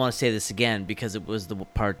 because I want to say this again, because it was the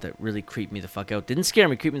part that really creeped me the fuck out. Didn't scare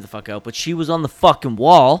me, creeped me the fuck out, but she was on the fucking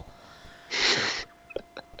wall.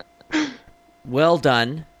 Well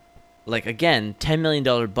done. Like, again, $10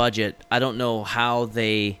 million budget. I don't know how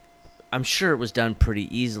I'm sure it was done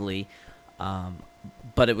pretty easily,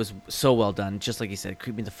 but it was so well done. Just like you said,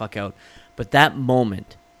 creeped me the fuck out. But that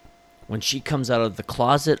moment, when she comes out of the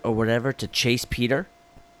closet or whatever to chase Peter,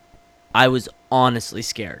 I was honestly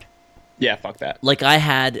scared. Yeah, fuck that. Like,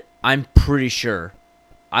 I'm pretty sure,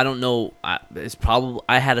 I don't know, it's probably,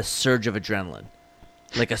 I had a surge of adrenaline.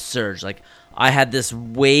 Like a surge. Like, I had this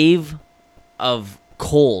wave of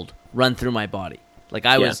cold run through my body. Like,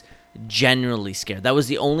 I was genuinely scared. That was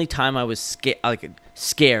the only time I was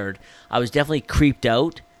scared. I was definitely creeped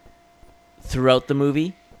out throughout the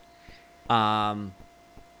movie. Again,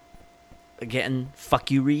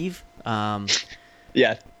 fuck you, Reeve.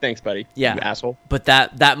 Yeah, thanks, buddy. Yeah. You asshole. But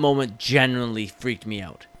that moment genuinely freaked me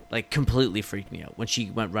out. Like, completely freaked me out when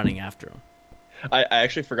she went running after him. I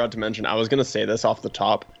actually forgot to mention, I was going to say this off the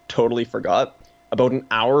top, totally forgot. About an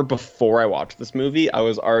hour before I watched this movie, I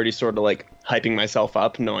was already sort of like hyping myself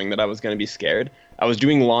up, knowing that I was going to be scared. I was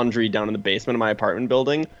doing laundry down in the basement of my apartment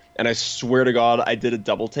building, and I swear to God, I did a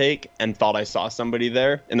double take and thought I saw somebody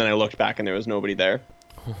there, and then I looked back and there was nobody there.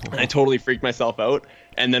 And I totally freaked myself out.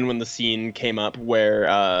 And then when the scene came up where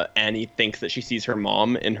Annie thinks that she sees her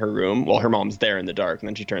mom in her room, well, her mom's there in the dark, and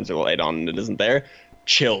then she turns her light on and it isn't there.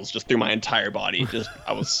 Chills just through my entire body.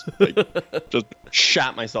 I was like, just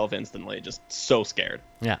shat myself instantly. Just so scared.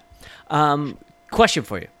 Yeah. Question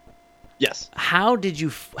for you. Yes. How did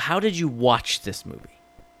you watch this movie?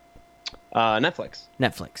 Netflix.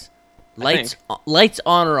 Lights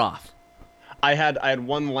on or off? I had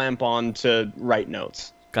one lamp on to write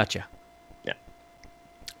notes. Gotcha. Yeah.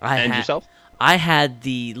 And yourself? I had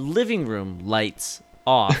the living room lights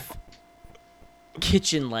off,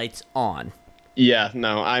 kitchen lights on. Yeah,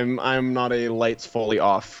 no, I'm not a lights fully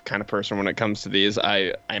off kind of person when it comes to these.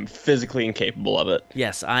 I am physically incapable of it.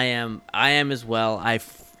 Yes, I am as well. I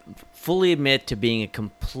fully admit to being a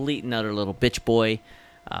complete and utter little bitch boy.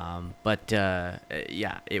 But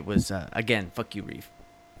yeah, it was again, fuck you, Reeve.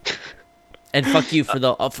 And fuck you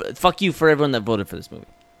for everyone that voted for this movie.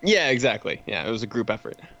 Yeah, exactly. Yeah, it was a group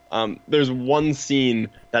effort. There's one scene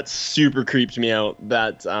that super creeped me out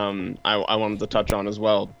that I wanted to touch on as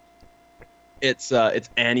well. It's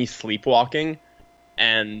Annie sleepwalking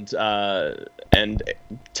and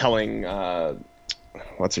telling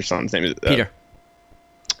what's her son's name? Peter.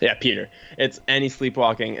 Yeah, Peter. It's Annie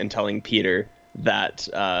sleepwalking and telling Peter that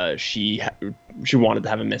she wanted to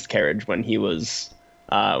have a miscarriage when she was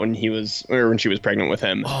pregnant with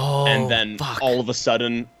him. Oh, and then fuck. all of a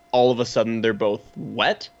sudden they're both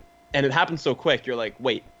wet, and it happens so quick. You're like,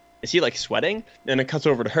 wait, is he like sweating? And it cuts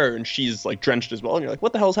over to her, and she's like drenched as well. And you're like,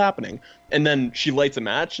 what the hell's happening? And then she lights a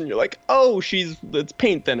match, and you're like, oh, it's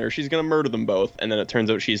paint thinner. She's gonna murder them both. And then it turns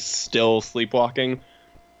out she's still sleepwalking.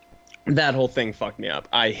 That whole thing fucked me up.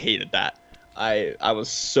 I hated that. I was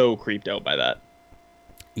so creeped out by that.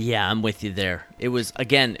 Yeah, I'm with you there. It was,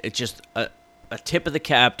 again, it's just a tip of the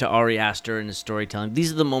cap to Ari Aster and his storytelling.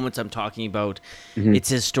 These are the moments I'm talking about. Mm-hmm. It's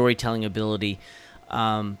his storytelling ability.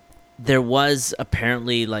 There was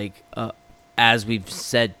apparently, like, as we've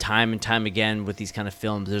said time and time again with these kind of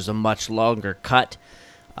films, there's a much longer cut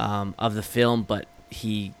of the film, but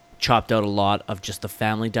he chopped out a lot of just the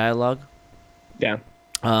family dialogue. Yeah.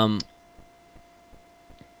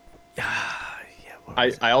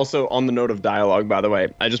 I also, on the note of dialogue, by the way,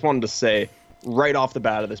 I just wanted to say, right off the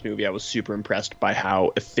bat of this movie, I was super impressed by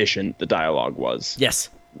how efficient the dialogue was. Yes.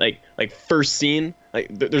 Like first scene,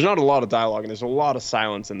 there's not a lot of dialogue, and there's a lot of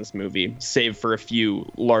silence in this movie, save for a few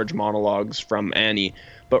large monologues from Annie.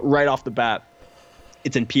 But right off the bat,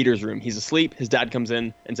 it's in Peter's room. He's asleep. His dad comes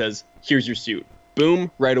in and says, here's your suit. Boom,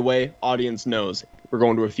 right away, audience knows we're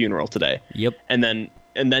going to a funeral today. Yep. And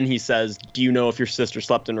then he says, do you know if your sister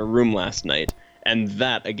slept in her room last night? And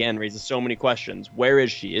that, again, raises so many questions. Where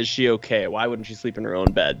is she? Is she okay? Why wouldn't she sleep in her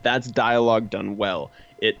own bed? That's dialogue done well.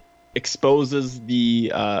 It exposes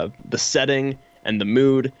the setting and the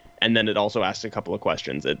mood, and then it also asks a couple of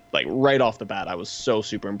questions. It, like, right off the bat, I was so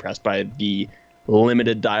super impressed by the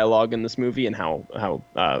limited dialogue in this movie and how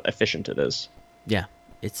efficient it is. Yeah,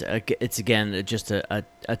 it's again just a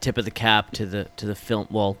tip of the cap to the film,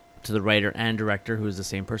 well, to the writer and director, who is the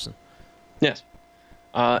same person. Yes.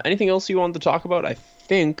 Anything else you wanted to talk about? I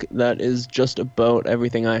think that is just about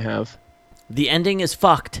everything I have. The ending is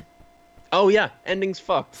fucked. Oh, yeah. Ending's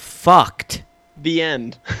fucked. Fucked. The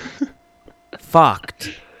end.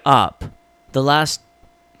 Fucked up. The last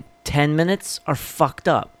 10 minutes are fucked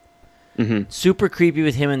up. Mm-hmm. Super creepy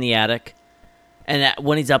with him in the attic. And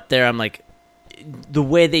when he's up there, I'm like, the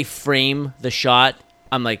way they frame the shot,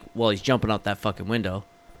 I'm like, well, he's jumping out that fucking window.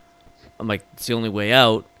 I'm like, it's the only way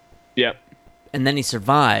out. Yep. And then he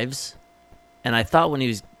survives. And I thought when he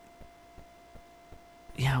was...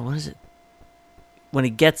 Yeah, what is it? When he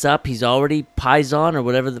gets up, he's already Paisan or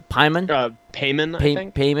whatever the... Payman? Payman, I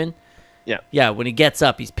think. Payman? Yeah. Yeah, when he gets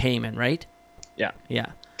up, he's Payman, right? Yeah. Yeah.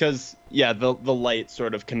 Because, yeah, the light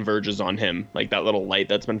sort of converges on him. Like that little light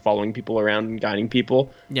that's been following people around and guiding people.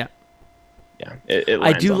 Yeah. Yeah. It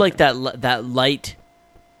I do like him. that light.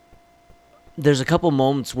 There's a couple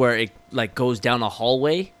moments where it like goes down a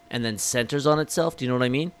hallway and then centers on itself. Do you know what I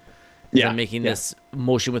mean? Yeah. I'm making this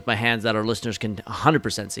motion with my hands that our listeners can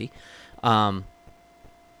 100% see.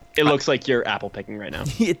 It looks like you're apple picking right now.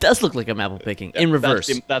 It does look like I'm apple picking in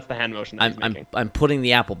reverse. That's the hand motion that he's making. I'm putting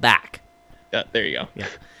the apple back. Yeah, there you go. Yeah.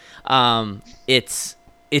 It's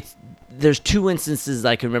there's two instances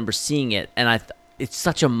I can remember seeing it, and it's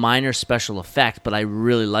such a minor special effect, but I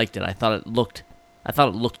really liked it. I thought it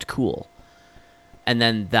looked cool. And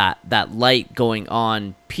then that light going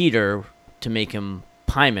on Peter to make him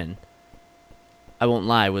Payman, I won't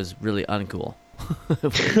lie, was really uncool.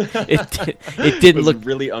 it didn't look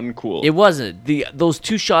really uncool. It wasn't. Those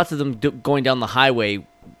two shots of them going down the highway,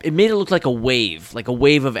 it made it look like a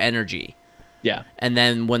wave of energy. Yeah. And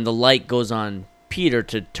then when the light goes on Peter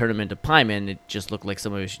to turn him into Payman, it just looked like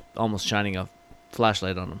somebody was almost shining a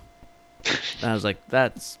flashlight on him. And I was like,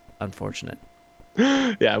 that's unfortunate.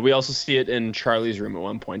 Yeah, we also see it in Charlie's room at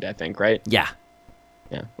one point, I think, right? Yeah.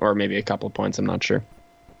 Yeah, or maybe a couple of points, I'm not sure.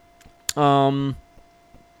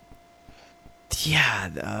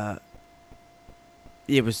 Yeah,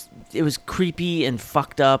 it was creepy and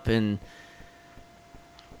fucked up, and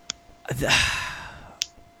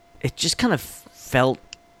it just kind of felt,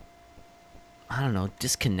 I don't know,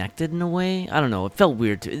 disconnected in a way. I don't know. It felt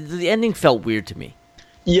weird. The ending felt weird to me.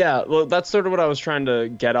 Yeah, well, that's sort of what I was trying to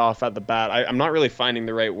get off at the bat. I'm not really finding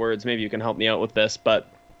the right words. Maybe you can help me out with this, but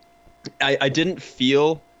I didn't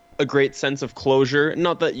feel a great sense of closure.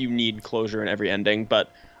 Not that you need closure in every ending, but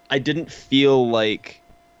I didn't feel like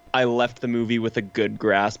I left the movie with a good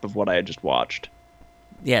grasp of what I had just watched.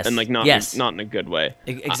 Yes. And like not in a good way.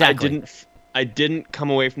 Exactly. I didn't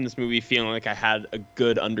come away from this movie feeling like I had a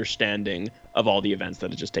good understanding of all the events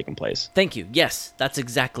that had just taken place. Thank you. Yes, that's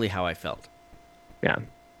exactly how I felt. Yeah.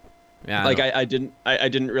 Yeah. Like I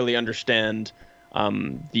didn't really understand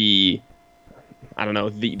the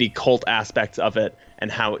cult aspects of it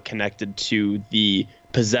and how it connected to the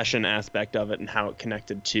possession aspect of it and how it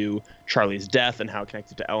connected to Charlie's death and how it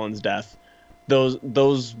connected to Ellen's death.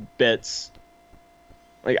 Those bits,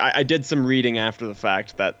 like I did some reading after the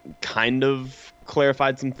fact that kind of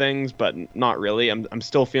clarified some things, but not really. I'm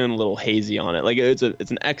still feeling a little hazy on it. Like it's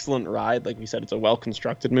an excellent ride. Like we said, it's a well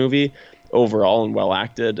constructed movie overall and well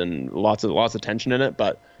acted and lots of tension in it.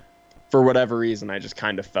 But for whatever reason, I just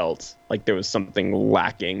kind of felt like there was something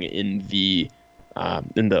lacking in the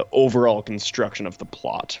overall construction of the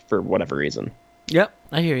plot for whatever reason. Yep,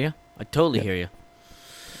 I hear you. I totally hear you.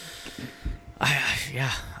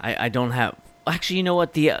 I don't have. Actually, you know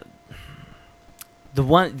what, the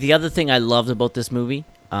other thing I loved about this movie,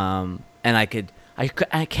 and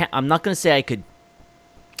I'm not gonna say I could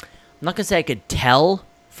tell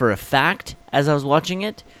for a fact as I was watching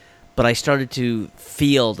it, but I started to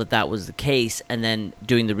feel that was the case, and then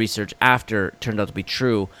doing the research after it turned out to be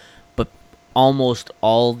true. But almost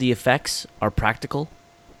all the effects are practical,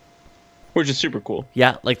 which is super cool.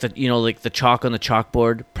 Yeah, like the chalk on the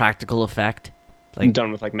chalkboard, practical effect. Like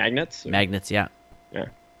done with like magnets? Magnets, yeah. Yeah.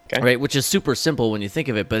 Okay. Right, which is super simple when you think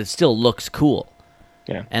of it, but it still looks cool.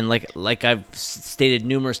 Yeah. And like I've stated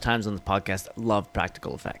numerous times on the podcast, I love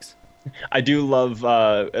practical effects. I do love,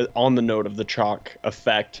 on the note of the chalk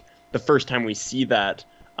effect, the first time we see that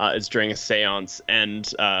is during a seance,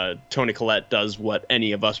 and Toni Collette does what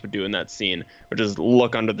any of us would do in that scene, which is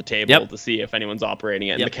look under the table to see if anyone's operating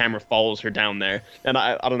it, and the camera follows her down there. And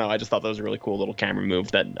I don't know, I just thought that was a really cool little camera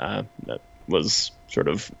move that was sort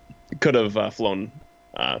of could have flown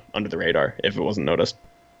under the radar if it wasn't noticed.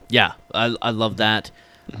 Yeah, I love that.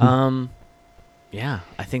 Mm-hmm. Yeah,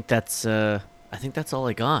 I think that's all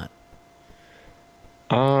I got.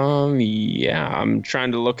 Yeah, I'm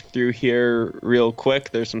trying to look through here real quick.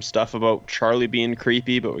 There's some stuff about Charlie being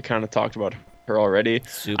creepy, but we kind of talked about her already.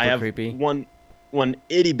 Super I have creepy. One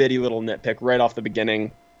itty bitty little nitpick right off the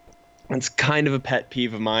beginning. It's kind of a pet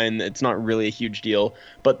peeve of mine. It's not really a huge deal,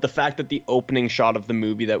 but the fact that the opening shot of the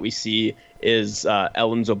movie that we see is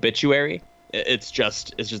Ellen's obituary. It's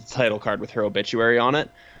just a title card with her obituary on it.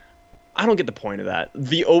 I don't get the point of that.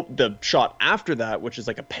 The shot after that, which is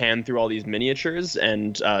like a pan through all these miniatures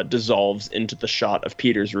and dissolves into the shot of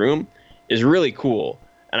Peter's room, is really cool.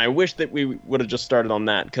 And I wish that we would have just started on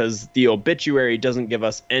that, because the obituary doesn't give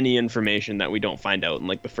us any information that we don't find out in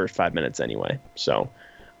like the first 5 minutes anyway. So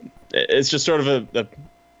it's just sort of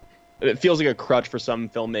it feels like a crutch for some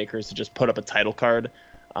filmmakers to just put up a title card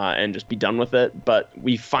and just be done with it. But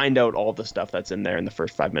we find out all the stuff that's in there in the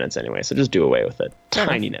first 5 minutes anyway. So just do away with it.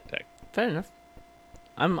 Tiny nitpick. Fair enough.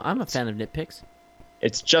 I'm a fan of nitpicks.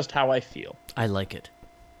 It's just how I feel. I like it.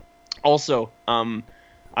 Also,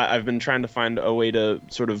 I've been trying to find a way to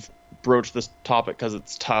sort of broach this topic because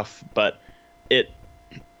it's tough, but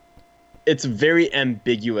it's very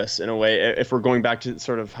ambiguous in a way. If we're going back to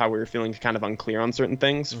sort of how we were feeling kind of unclear on certain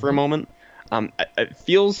things for a moment, it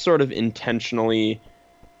feels sort of intentionally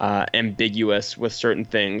ambiguous with certain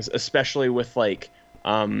things, especially with like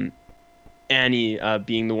Annie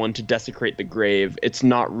being the one to desecrate the grave. It's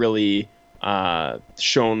not really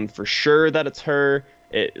shown for sure that it's her.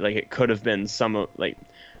 It could have been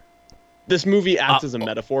this movie acts as a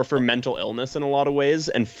metaphor for mental illness in a lot of ways,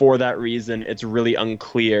 and for that reason, it's really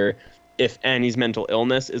unclear if Annie's mental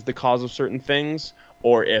illness is the cause of certain things,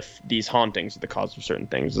 or if these hauntings are the cause of certain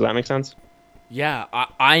things. Does that make sense? Yeah,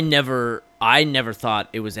 I never thought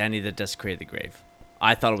it was Annie that desecrated the grave.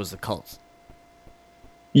 I thought it was the cult.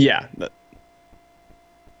 Yeah.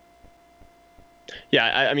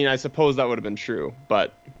 I mean, I suppose that would have been true,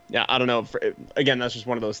 but yeah, I don't know. Again, that's just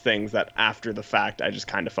one of those things that after the fact, I just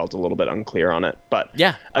kind of felt a little bit unclear on it. But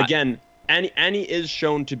yeah, again, Annie is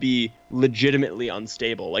shown to be legitimately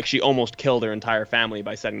unstable. Like, she almost killed her entire family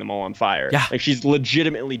by setting them all on fire. Yeah. Like, she's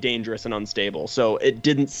legitimately dangerous and unstable. So it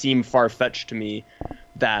didn't seem far-fetched to me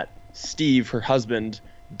that Steve, her husband,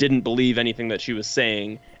 didn't believe anything that she was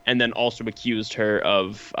saying, and then also accused her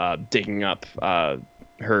of digging up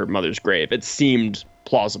her mother's grave. It seemed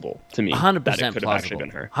plausible to me 100% that it could plausible. have actually been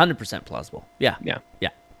her. 100% plausible. Yeah.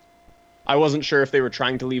 I wasn't sure if they were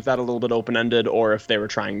trying to leave that a little bit open-ended, or if they were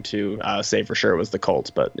trying to say for sure it was the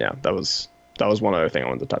cult. But yeah, that was one other thing I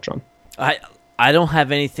wanted to touch on. I don't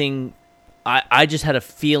have anything. I just had a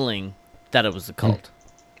feeling that it was the cult.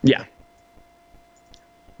 Yeah.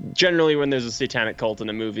 Generally, when there's a satanic cult in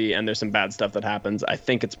a movie and there's some bad stuff that happens, I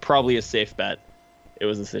think it's probably a safe bet it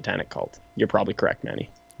was a satanic cult. You're probably correct, Manny.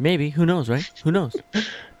 Maybe. Who knows, right? Who knows?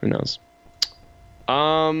 Who knows?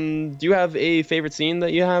 Do you have a favorite scene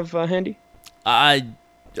that you have handy? I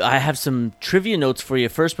have some trivia notes for you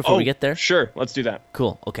first before we get there. Sure. Let's do that.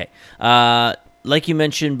 Cool. Okay. Like you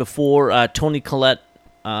mentioned before, Toni Collette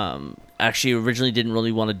actually originally didn't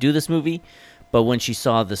really want to do this movie, but when she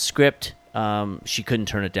saw the script, she couldn't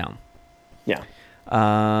turn it down. Yeah.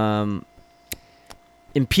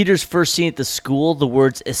 In Peter's first scene at the school, the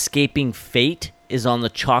words "escaping fate" is on the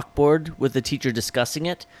chalkboard with the teacher discussing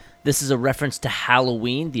it. This is a reference to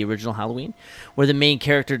Halloween, the original Halloween, where the main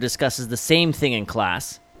character discusses the same thing in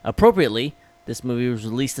class. Appropriately, this movie was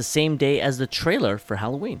released the same day as the trailer for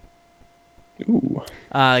Halloween. Ooh.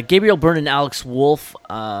 Gabriel Byrne and Alex Wolff.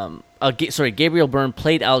 Gabriel Byrne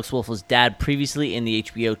played Alex Wolff's dad previously in the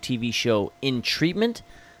HBO TV show In Treatment.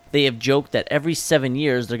 They have joked that every 7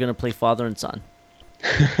 years they're going to play father and son.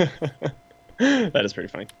 That is pretty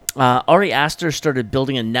funny. Ari Aster started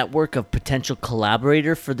building a network of potential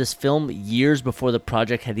collaborators for this film years before the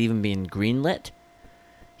project had even been greenlit.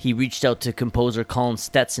 He reached out to composer Colin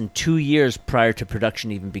Stetson 2 years prior to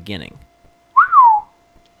production even beginning.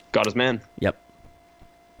 Got his man. Yep.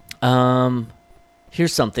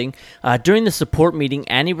 Here's something. During the support meeting,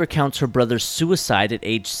 Annie recounts her brother's suicide at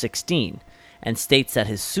age 16 and states that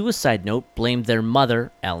his suicide note blamed their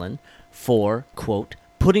mother, Ellen, for, quote,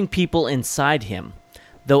 putting people inside him.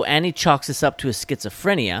 Though Annie chalks this up to his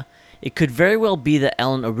schizophrenia, it could very well be that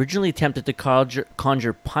Ellen originally attempted to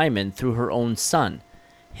conjure Pyman through her own son.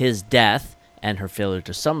 His death, and her failure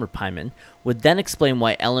to summon Pyman, would then explain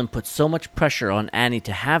why Ellen put so much pressure on Annie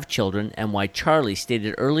to have children and why Charlie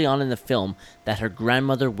stated early on in the film that her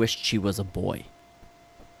grandmother wished she was a boy.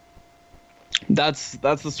 That's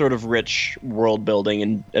the sort of rich world building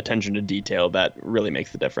and attention to detail that really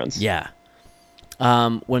makes the difference. Yeah.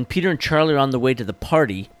 When Peter and Charlie are on the way to the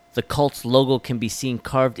party, the cult's logo can be seen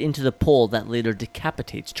carved into the pole that later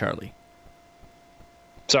decapitates Charlie.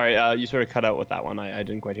 Sorry, you sort of cut out with that one. I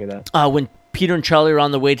didn't quite hear that. When Peter and Charlie are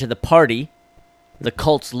on the way to the party, the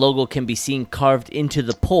cult's logo can be seen carved into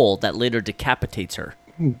the pole that later decapitates her.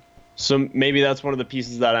 So maybe that's one of the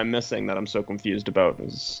pieces that I'm missing that I'm so confused about.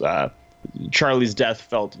 Is Charlie's death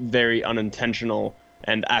felt very unintentional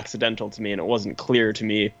and accidental to me, and it wasn't clear to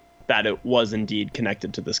me that it was indeed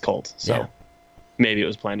connected to this cult. So maybe it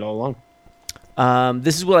was planned all along.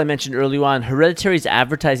 This is what I mentioned earlier on. Hereditary's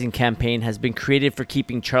advertising campaign has been created for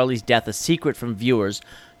keeping Charlie's death a secret from viewers,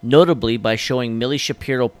 notably by showing Millie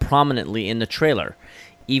Shapiro prominently in the trailer,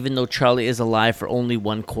 even though Charlie is alive for only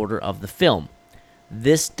 1/4 of the film.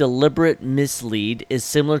 This deliberate mislead is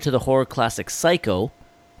similar to the horror classic Psycho,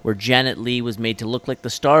 where Janet Leigh was made to look like the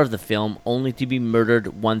star of the film, only to be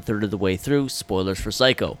murdered 1/3 of the way through. Spoilers for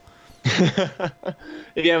Psycho.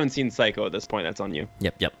 If you haven't seen Psycho at this point, that's on you.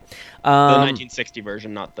 Yep. The 1960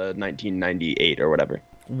 version, not the 1998 or whatever.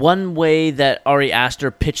 One way that Ari Aster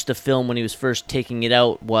pitched the film when he was first taking it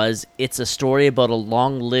out was, it's a story about a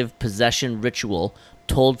long-lived possession ritual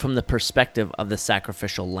told from the perspective of the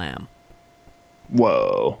sacrificial lamb.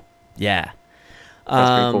 Whoa. Yeah. That's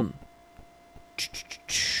pretty cool.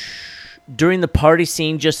 During the party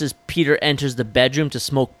scene, just as Peter enters the bedroom to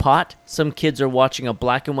smoke pot, some kids are watching a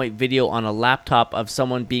black and white video on a laptop of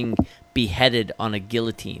someone being beheaded on a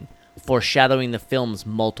guillotine, foreshadowing the film's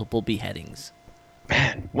multiple beheadings.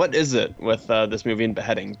 Man, what is it with this movie and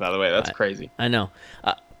beheadings, by the way? That's crazy. I know.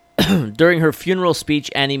 During her funeral speech,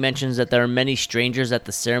 Annie mentions that there are many strangers at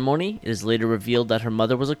the ceremony. It is later revealed that her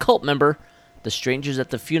mother was a cult member. The strangers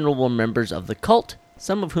at the funeral were members of the cult,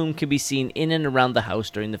 some of whom can be seen in and around the house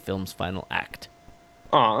during the film's final act.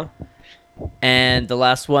 Aw. And the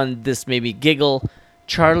last one, this made me giggle.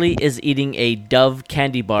 Charlie is eating a Dove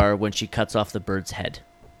candy bar when she cuts off the bird's head.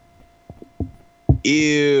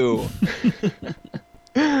 Ew.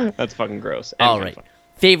 That's fucking gross. All right.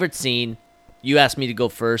 Favorite scene. You asked me to go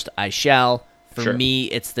first. I shall. For Sure. me,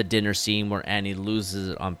 it's the dinner scene where Annie loses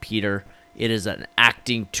it on Peter. It is an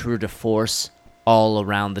acting tour de force all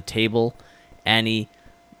around the table. Annie,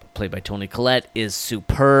 played by Toni Collette, is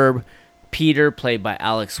superb. Peter, played by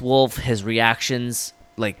Alex Wolff, his reactions,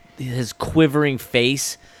 like his quivering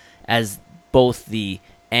face as both the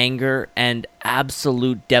anger and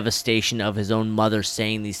absolute devastation of his own mother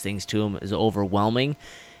saying these things to him is overwhelming.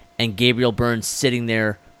 And Gabriel Byrne sitting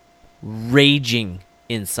there raging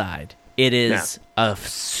inside. It is a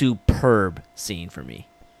superb scene for me.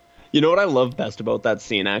 You know what I love best about that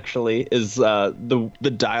scene, actually, is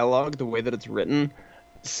the dialogue, the way that it's written,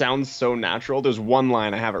 sounds so natural. There's one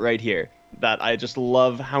line, I have it right here, that I just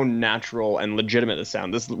love how natural and legitimate it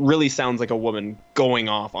sounds. This really sounds like a woman going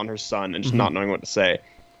off on her son and just not knowing what to say.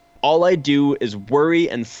 All I do is worry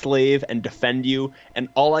and slave and defend you, and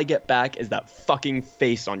all I get back is that fucking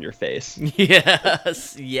face on your face.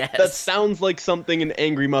 Yes. That sounds like something an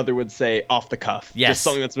angry mother would say off the cuff. Yes. Just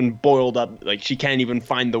something that's been boiled up, like she can't even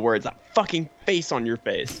find the words. That fucking face on your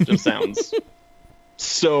face just sounds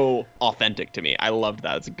so authentic to me. I loved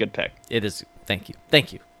that. It's a good pick. It is. Thank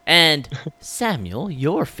you. And Samuel,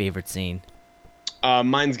 your favorite scene?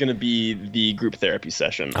 Mine's gonna be the group therapy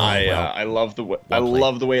session. I love the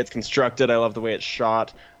way it's constructed. I love the way it's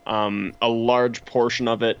shot. A large portion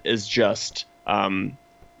of it is just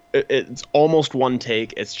it's almost one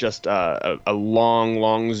take. It's just a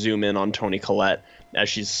long zoom in on Toni Collette as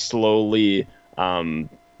she's slowly kind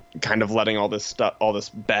of letting all this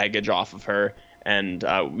baggage off of her. And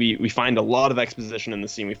we find a lot of exposition in the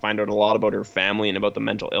scene. We find out a lot about her family and about the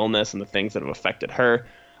mental illness and the things that have affected her.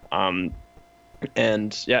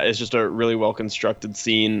 And yeah, it's just a really well constructed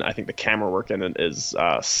scene. I think the camera work in it is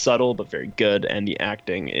subtle but very good, and the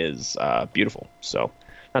acting is beautiful. So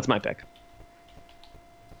that's my pick.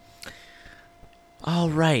 All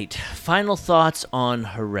right, final thoughts on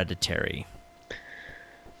Hereditary.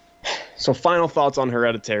 So final thoughts on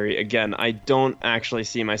Hereditary. Again, I don't actually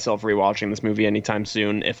see myself rewatching this movie anytime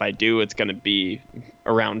soon. If I do, it's going to be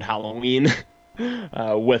around Halloween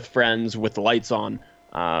with friends with the lights on.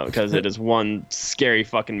 Because it is one scary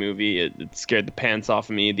fucking movie. It scared the pants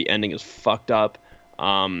off of me. The ending is fucked up.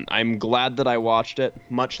 I'm glad that I watched it.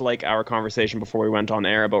 Much like our conversation before we went on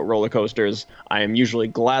air about roller coasters, I am usually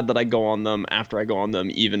glad that I go on them after I go on them,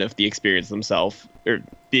 even if the experience themselves, or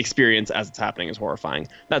the experience as it's happening, is horrifying.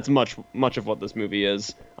 That's much of what this movie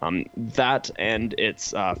is. That and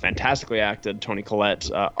it's fantastically acted. Toni Collette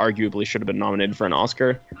arguably should have been nominated for an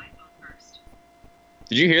Oscar.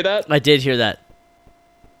 Did you hear that? I did hear that.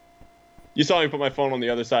 You saw me put my phone on the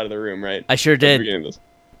other side of the room, right? I sure did.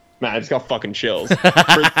 Man, I just got fucking chills.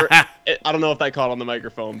 I don't know if that caught on the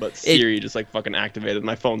microphone, but Siri just like fucking activated.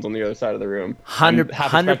 My phone's on the other side of the room.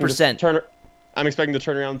 100%. I'm expecting to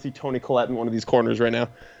turn around and see Toni Collette in one of these corners right now.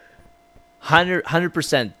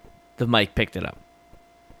 100% the mic picked it up.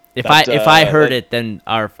 If I heard it, then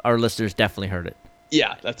our listeners definitely heard it.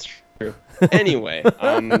 Yeah, that's true. Anyway,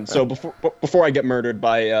 so before I get murdered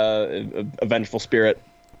by a vengeful spirit,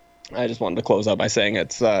 I just wanted to close out by saying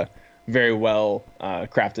it's a very well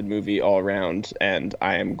crafted movie all around, and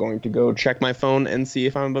I am going to go check my phone and see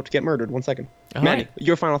if I'm about to get murdered. 1 second. Manny,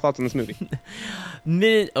 your final thoughts on this movie?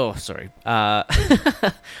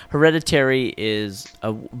 Hereditary is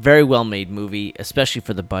a very well-made movie, especially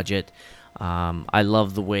for the budget. I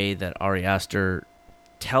love the way that Ari Aster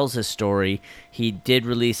tells his story. He did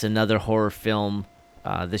release another horror film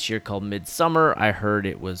this year called Midsummer. I heard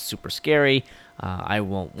it was super scary. I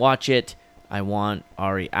won't watch it. I want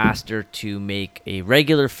Ari Aster to make a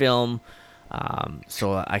regular film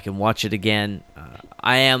so I can watch it again.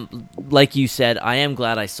 I am, like you said, I am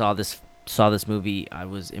glad I saw this movie. I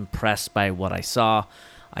was impressed by what I saw.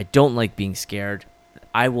 I don't like being scared.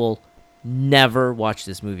 I will never watch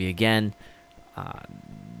this movie again.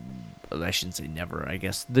 I shouldn't say never, I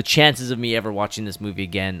guess. The chances of me ever watching this movie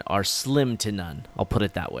again are slim to none. I'll put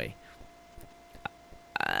it that way.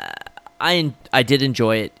 I did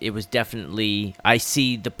enjoy it. It was definitely, I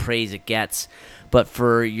see the praise it gets, but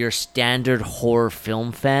for your standard horror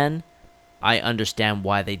film fan, I understand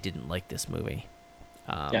why they didn't like this movie.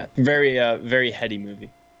 Yeah, very heady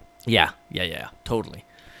movie. Yeah, totally.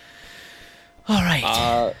 All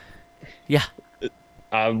right. Yeah.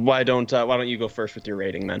 Why don't you go first with your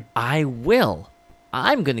rating, then? I will.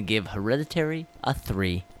 I'm gonna give Hereditary a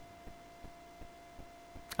 3.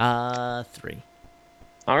 3.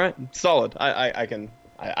 All right, solid. I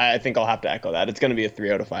think I'll have to echo that. It's going to be a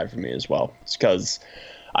 3 out of 5 for me as well, because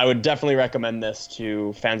I would definitely recommend this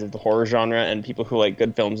to fans of the horror genre and people who like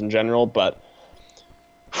good films in general. But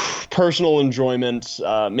personal enjoyment,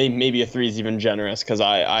 maybe a 3 is even generous, because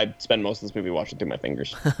I spend most of this movie watching through my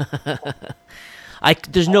fingers.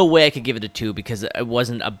 There's no way I could give it a 2 because it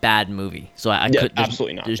wasn't a bad movie. So I could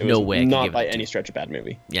absolutely not. There's no way I could give it a 2. Not by any stretch a bad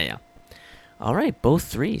movie. Yeah. All right,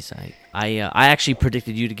 both 3s. I actually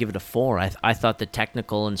predicted you to give it a 4. I thought the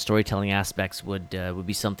technical and storytelling aspects would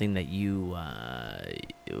be something that you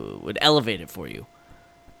would elevate it for you.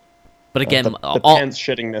 But again, the pants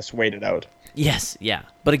shittingness weighted out. Yes, yeah.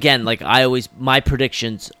 But again, like my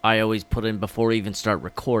predictions I always put in before we even start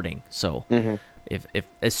recording. So if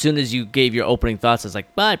as soon as you gave your opening thoughts, I was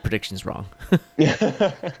like, my prediction's wrong.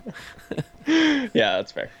 Yeah,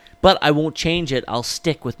 that's fair. But I won't change it. I'll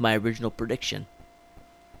stick with my original prediction.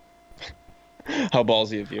 How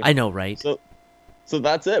ballsy of you! I know, right? So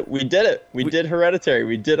that's it. We did it. We did Hereditary.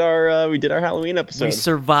 We did our Halloween episode. We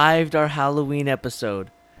survived our Halloween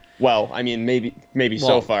episode. Well, I mean, maybe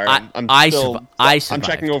so far. I'm survived. I'm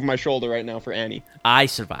checking over my shoulder right now for Annie. I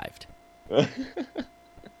survived.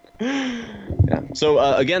 Yeah. So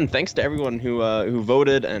again, thanks to everyone who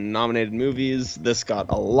voted and nominated movies. This got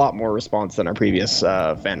a lot more response than our previous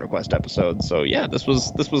fan request episode. So yeah, this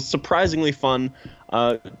was surprisingly fun.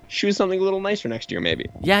 Choose something a little nicer next year, maybe.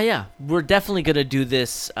 Yeah. We're definitely gonna do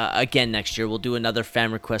this again next year. We'll do another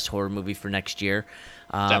fan request horror movie for next year.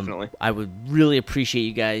 Definitely. I would really appreciate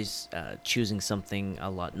you guys choosing something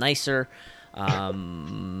a lot nicer.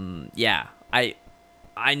 Yeah,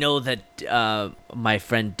 I know that my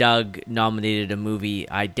friend Doug nominated a movie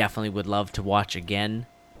I definitely would love to watch again.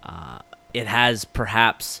 It has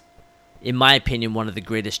perhaps, in my opinion, one of the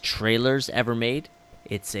greatest trailers ever made.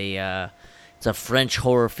 It's a French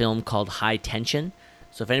horror film called High Tension.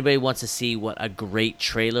 So if anybody wants to see what a great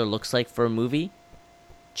trailer looks like for a movie,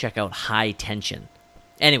 check out High Tension.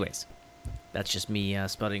 Anyways, that's just me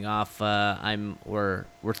spouting off. We're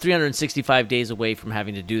 365 days away from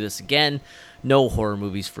having to do this again. No horror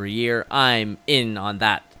movies for a year. I'm in on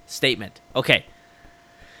that statement. Okay.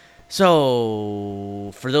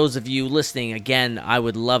 So, for those of you listening, again, I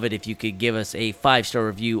would love it if you could give us a 5-star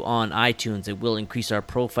review on iTunes. It will increase our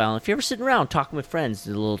profile. And if you're ever sitting around talking with friends,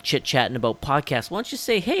 a little chit-chatting about podcasts, why don't you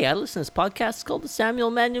say, hey, I listen to this podcast. It's called the Samuel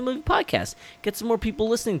and Manny Movie Podcast. Get some more people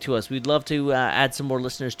listening to us. We'd love to add some more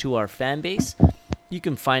listeners to our fan base. You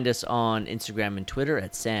can find us on Instagram and Twitter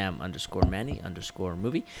at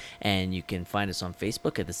Sam_Manny_movie. And you can find us on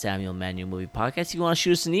Facebook at the Samuel Manny Movie Podcast. If you want to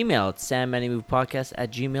shoot us an email, it's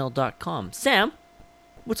sammanymoviepodcast@gmail.com. Sam,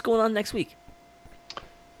 what's going on next week?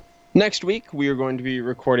 Next week, we are going to be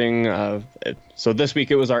recording... so this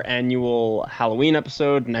week, it was our annual Halloween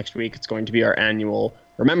episode. Next week, it's going to be our annual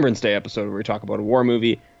Remembrance Day episode where we talk about a war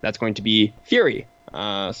movie. That's going to be Fury.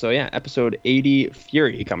 So yeah, episode 80,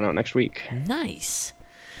 Fury, coming out next week. Nice.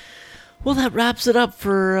 Well, that wraps it up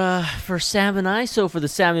for Sam and I. So for the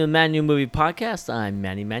Samuel and Manny Movie Podcast, I'm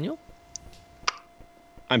Manny Manuel.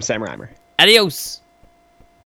 I'm Sam Reimer. Adios.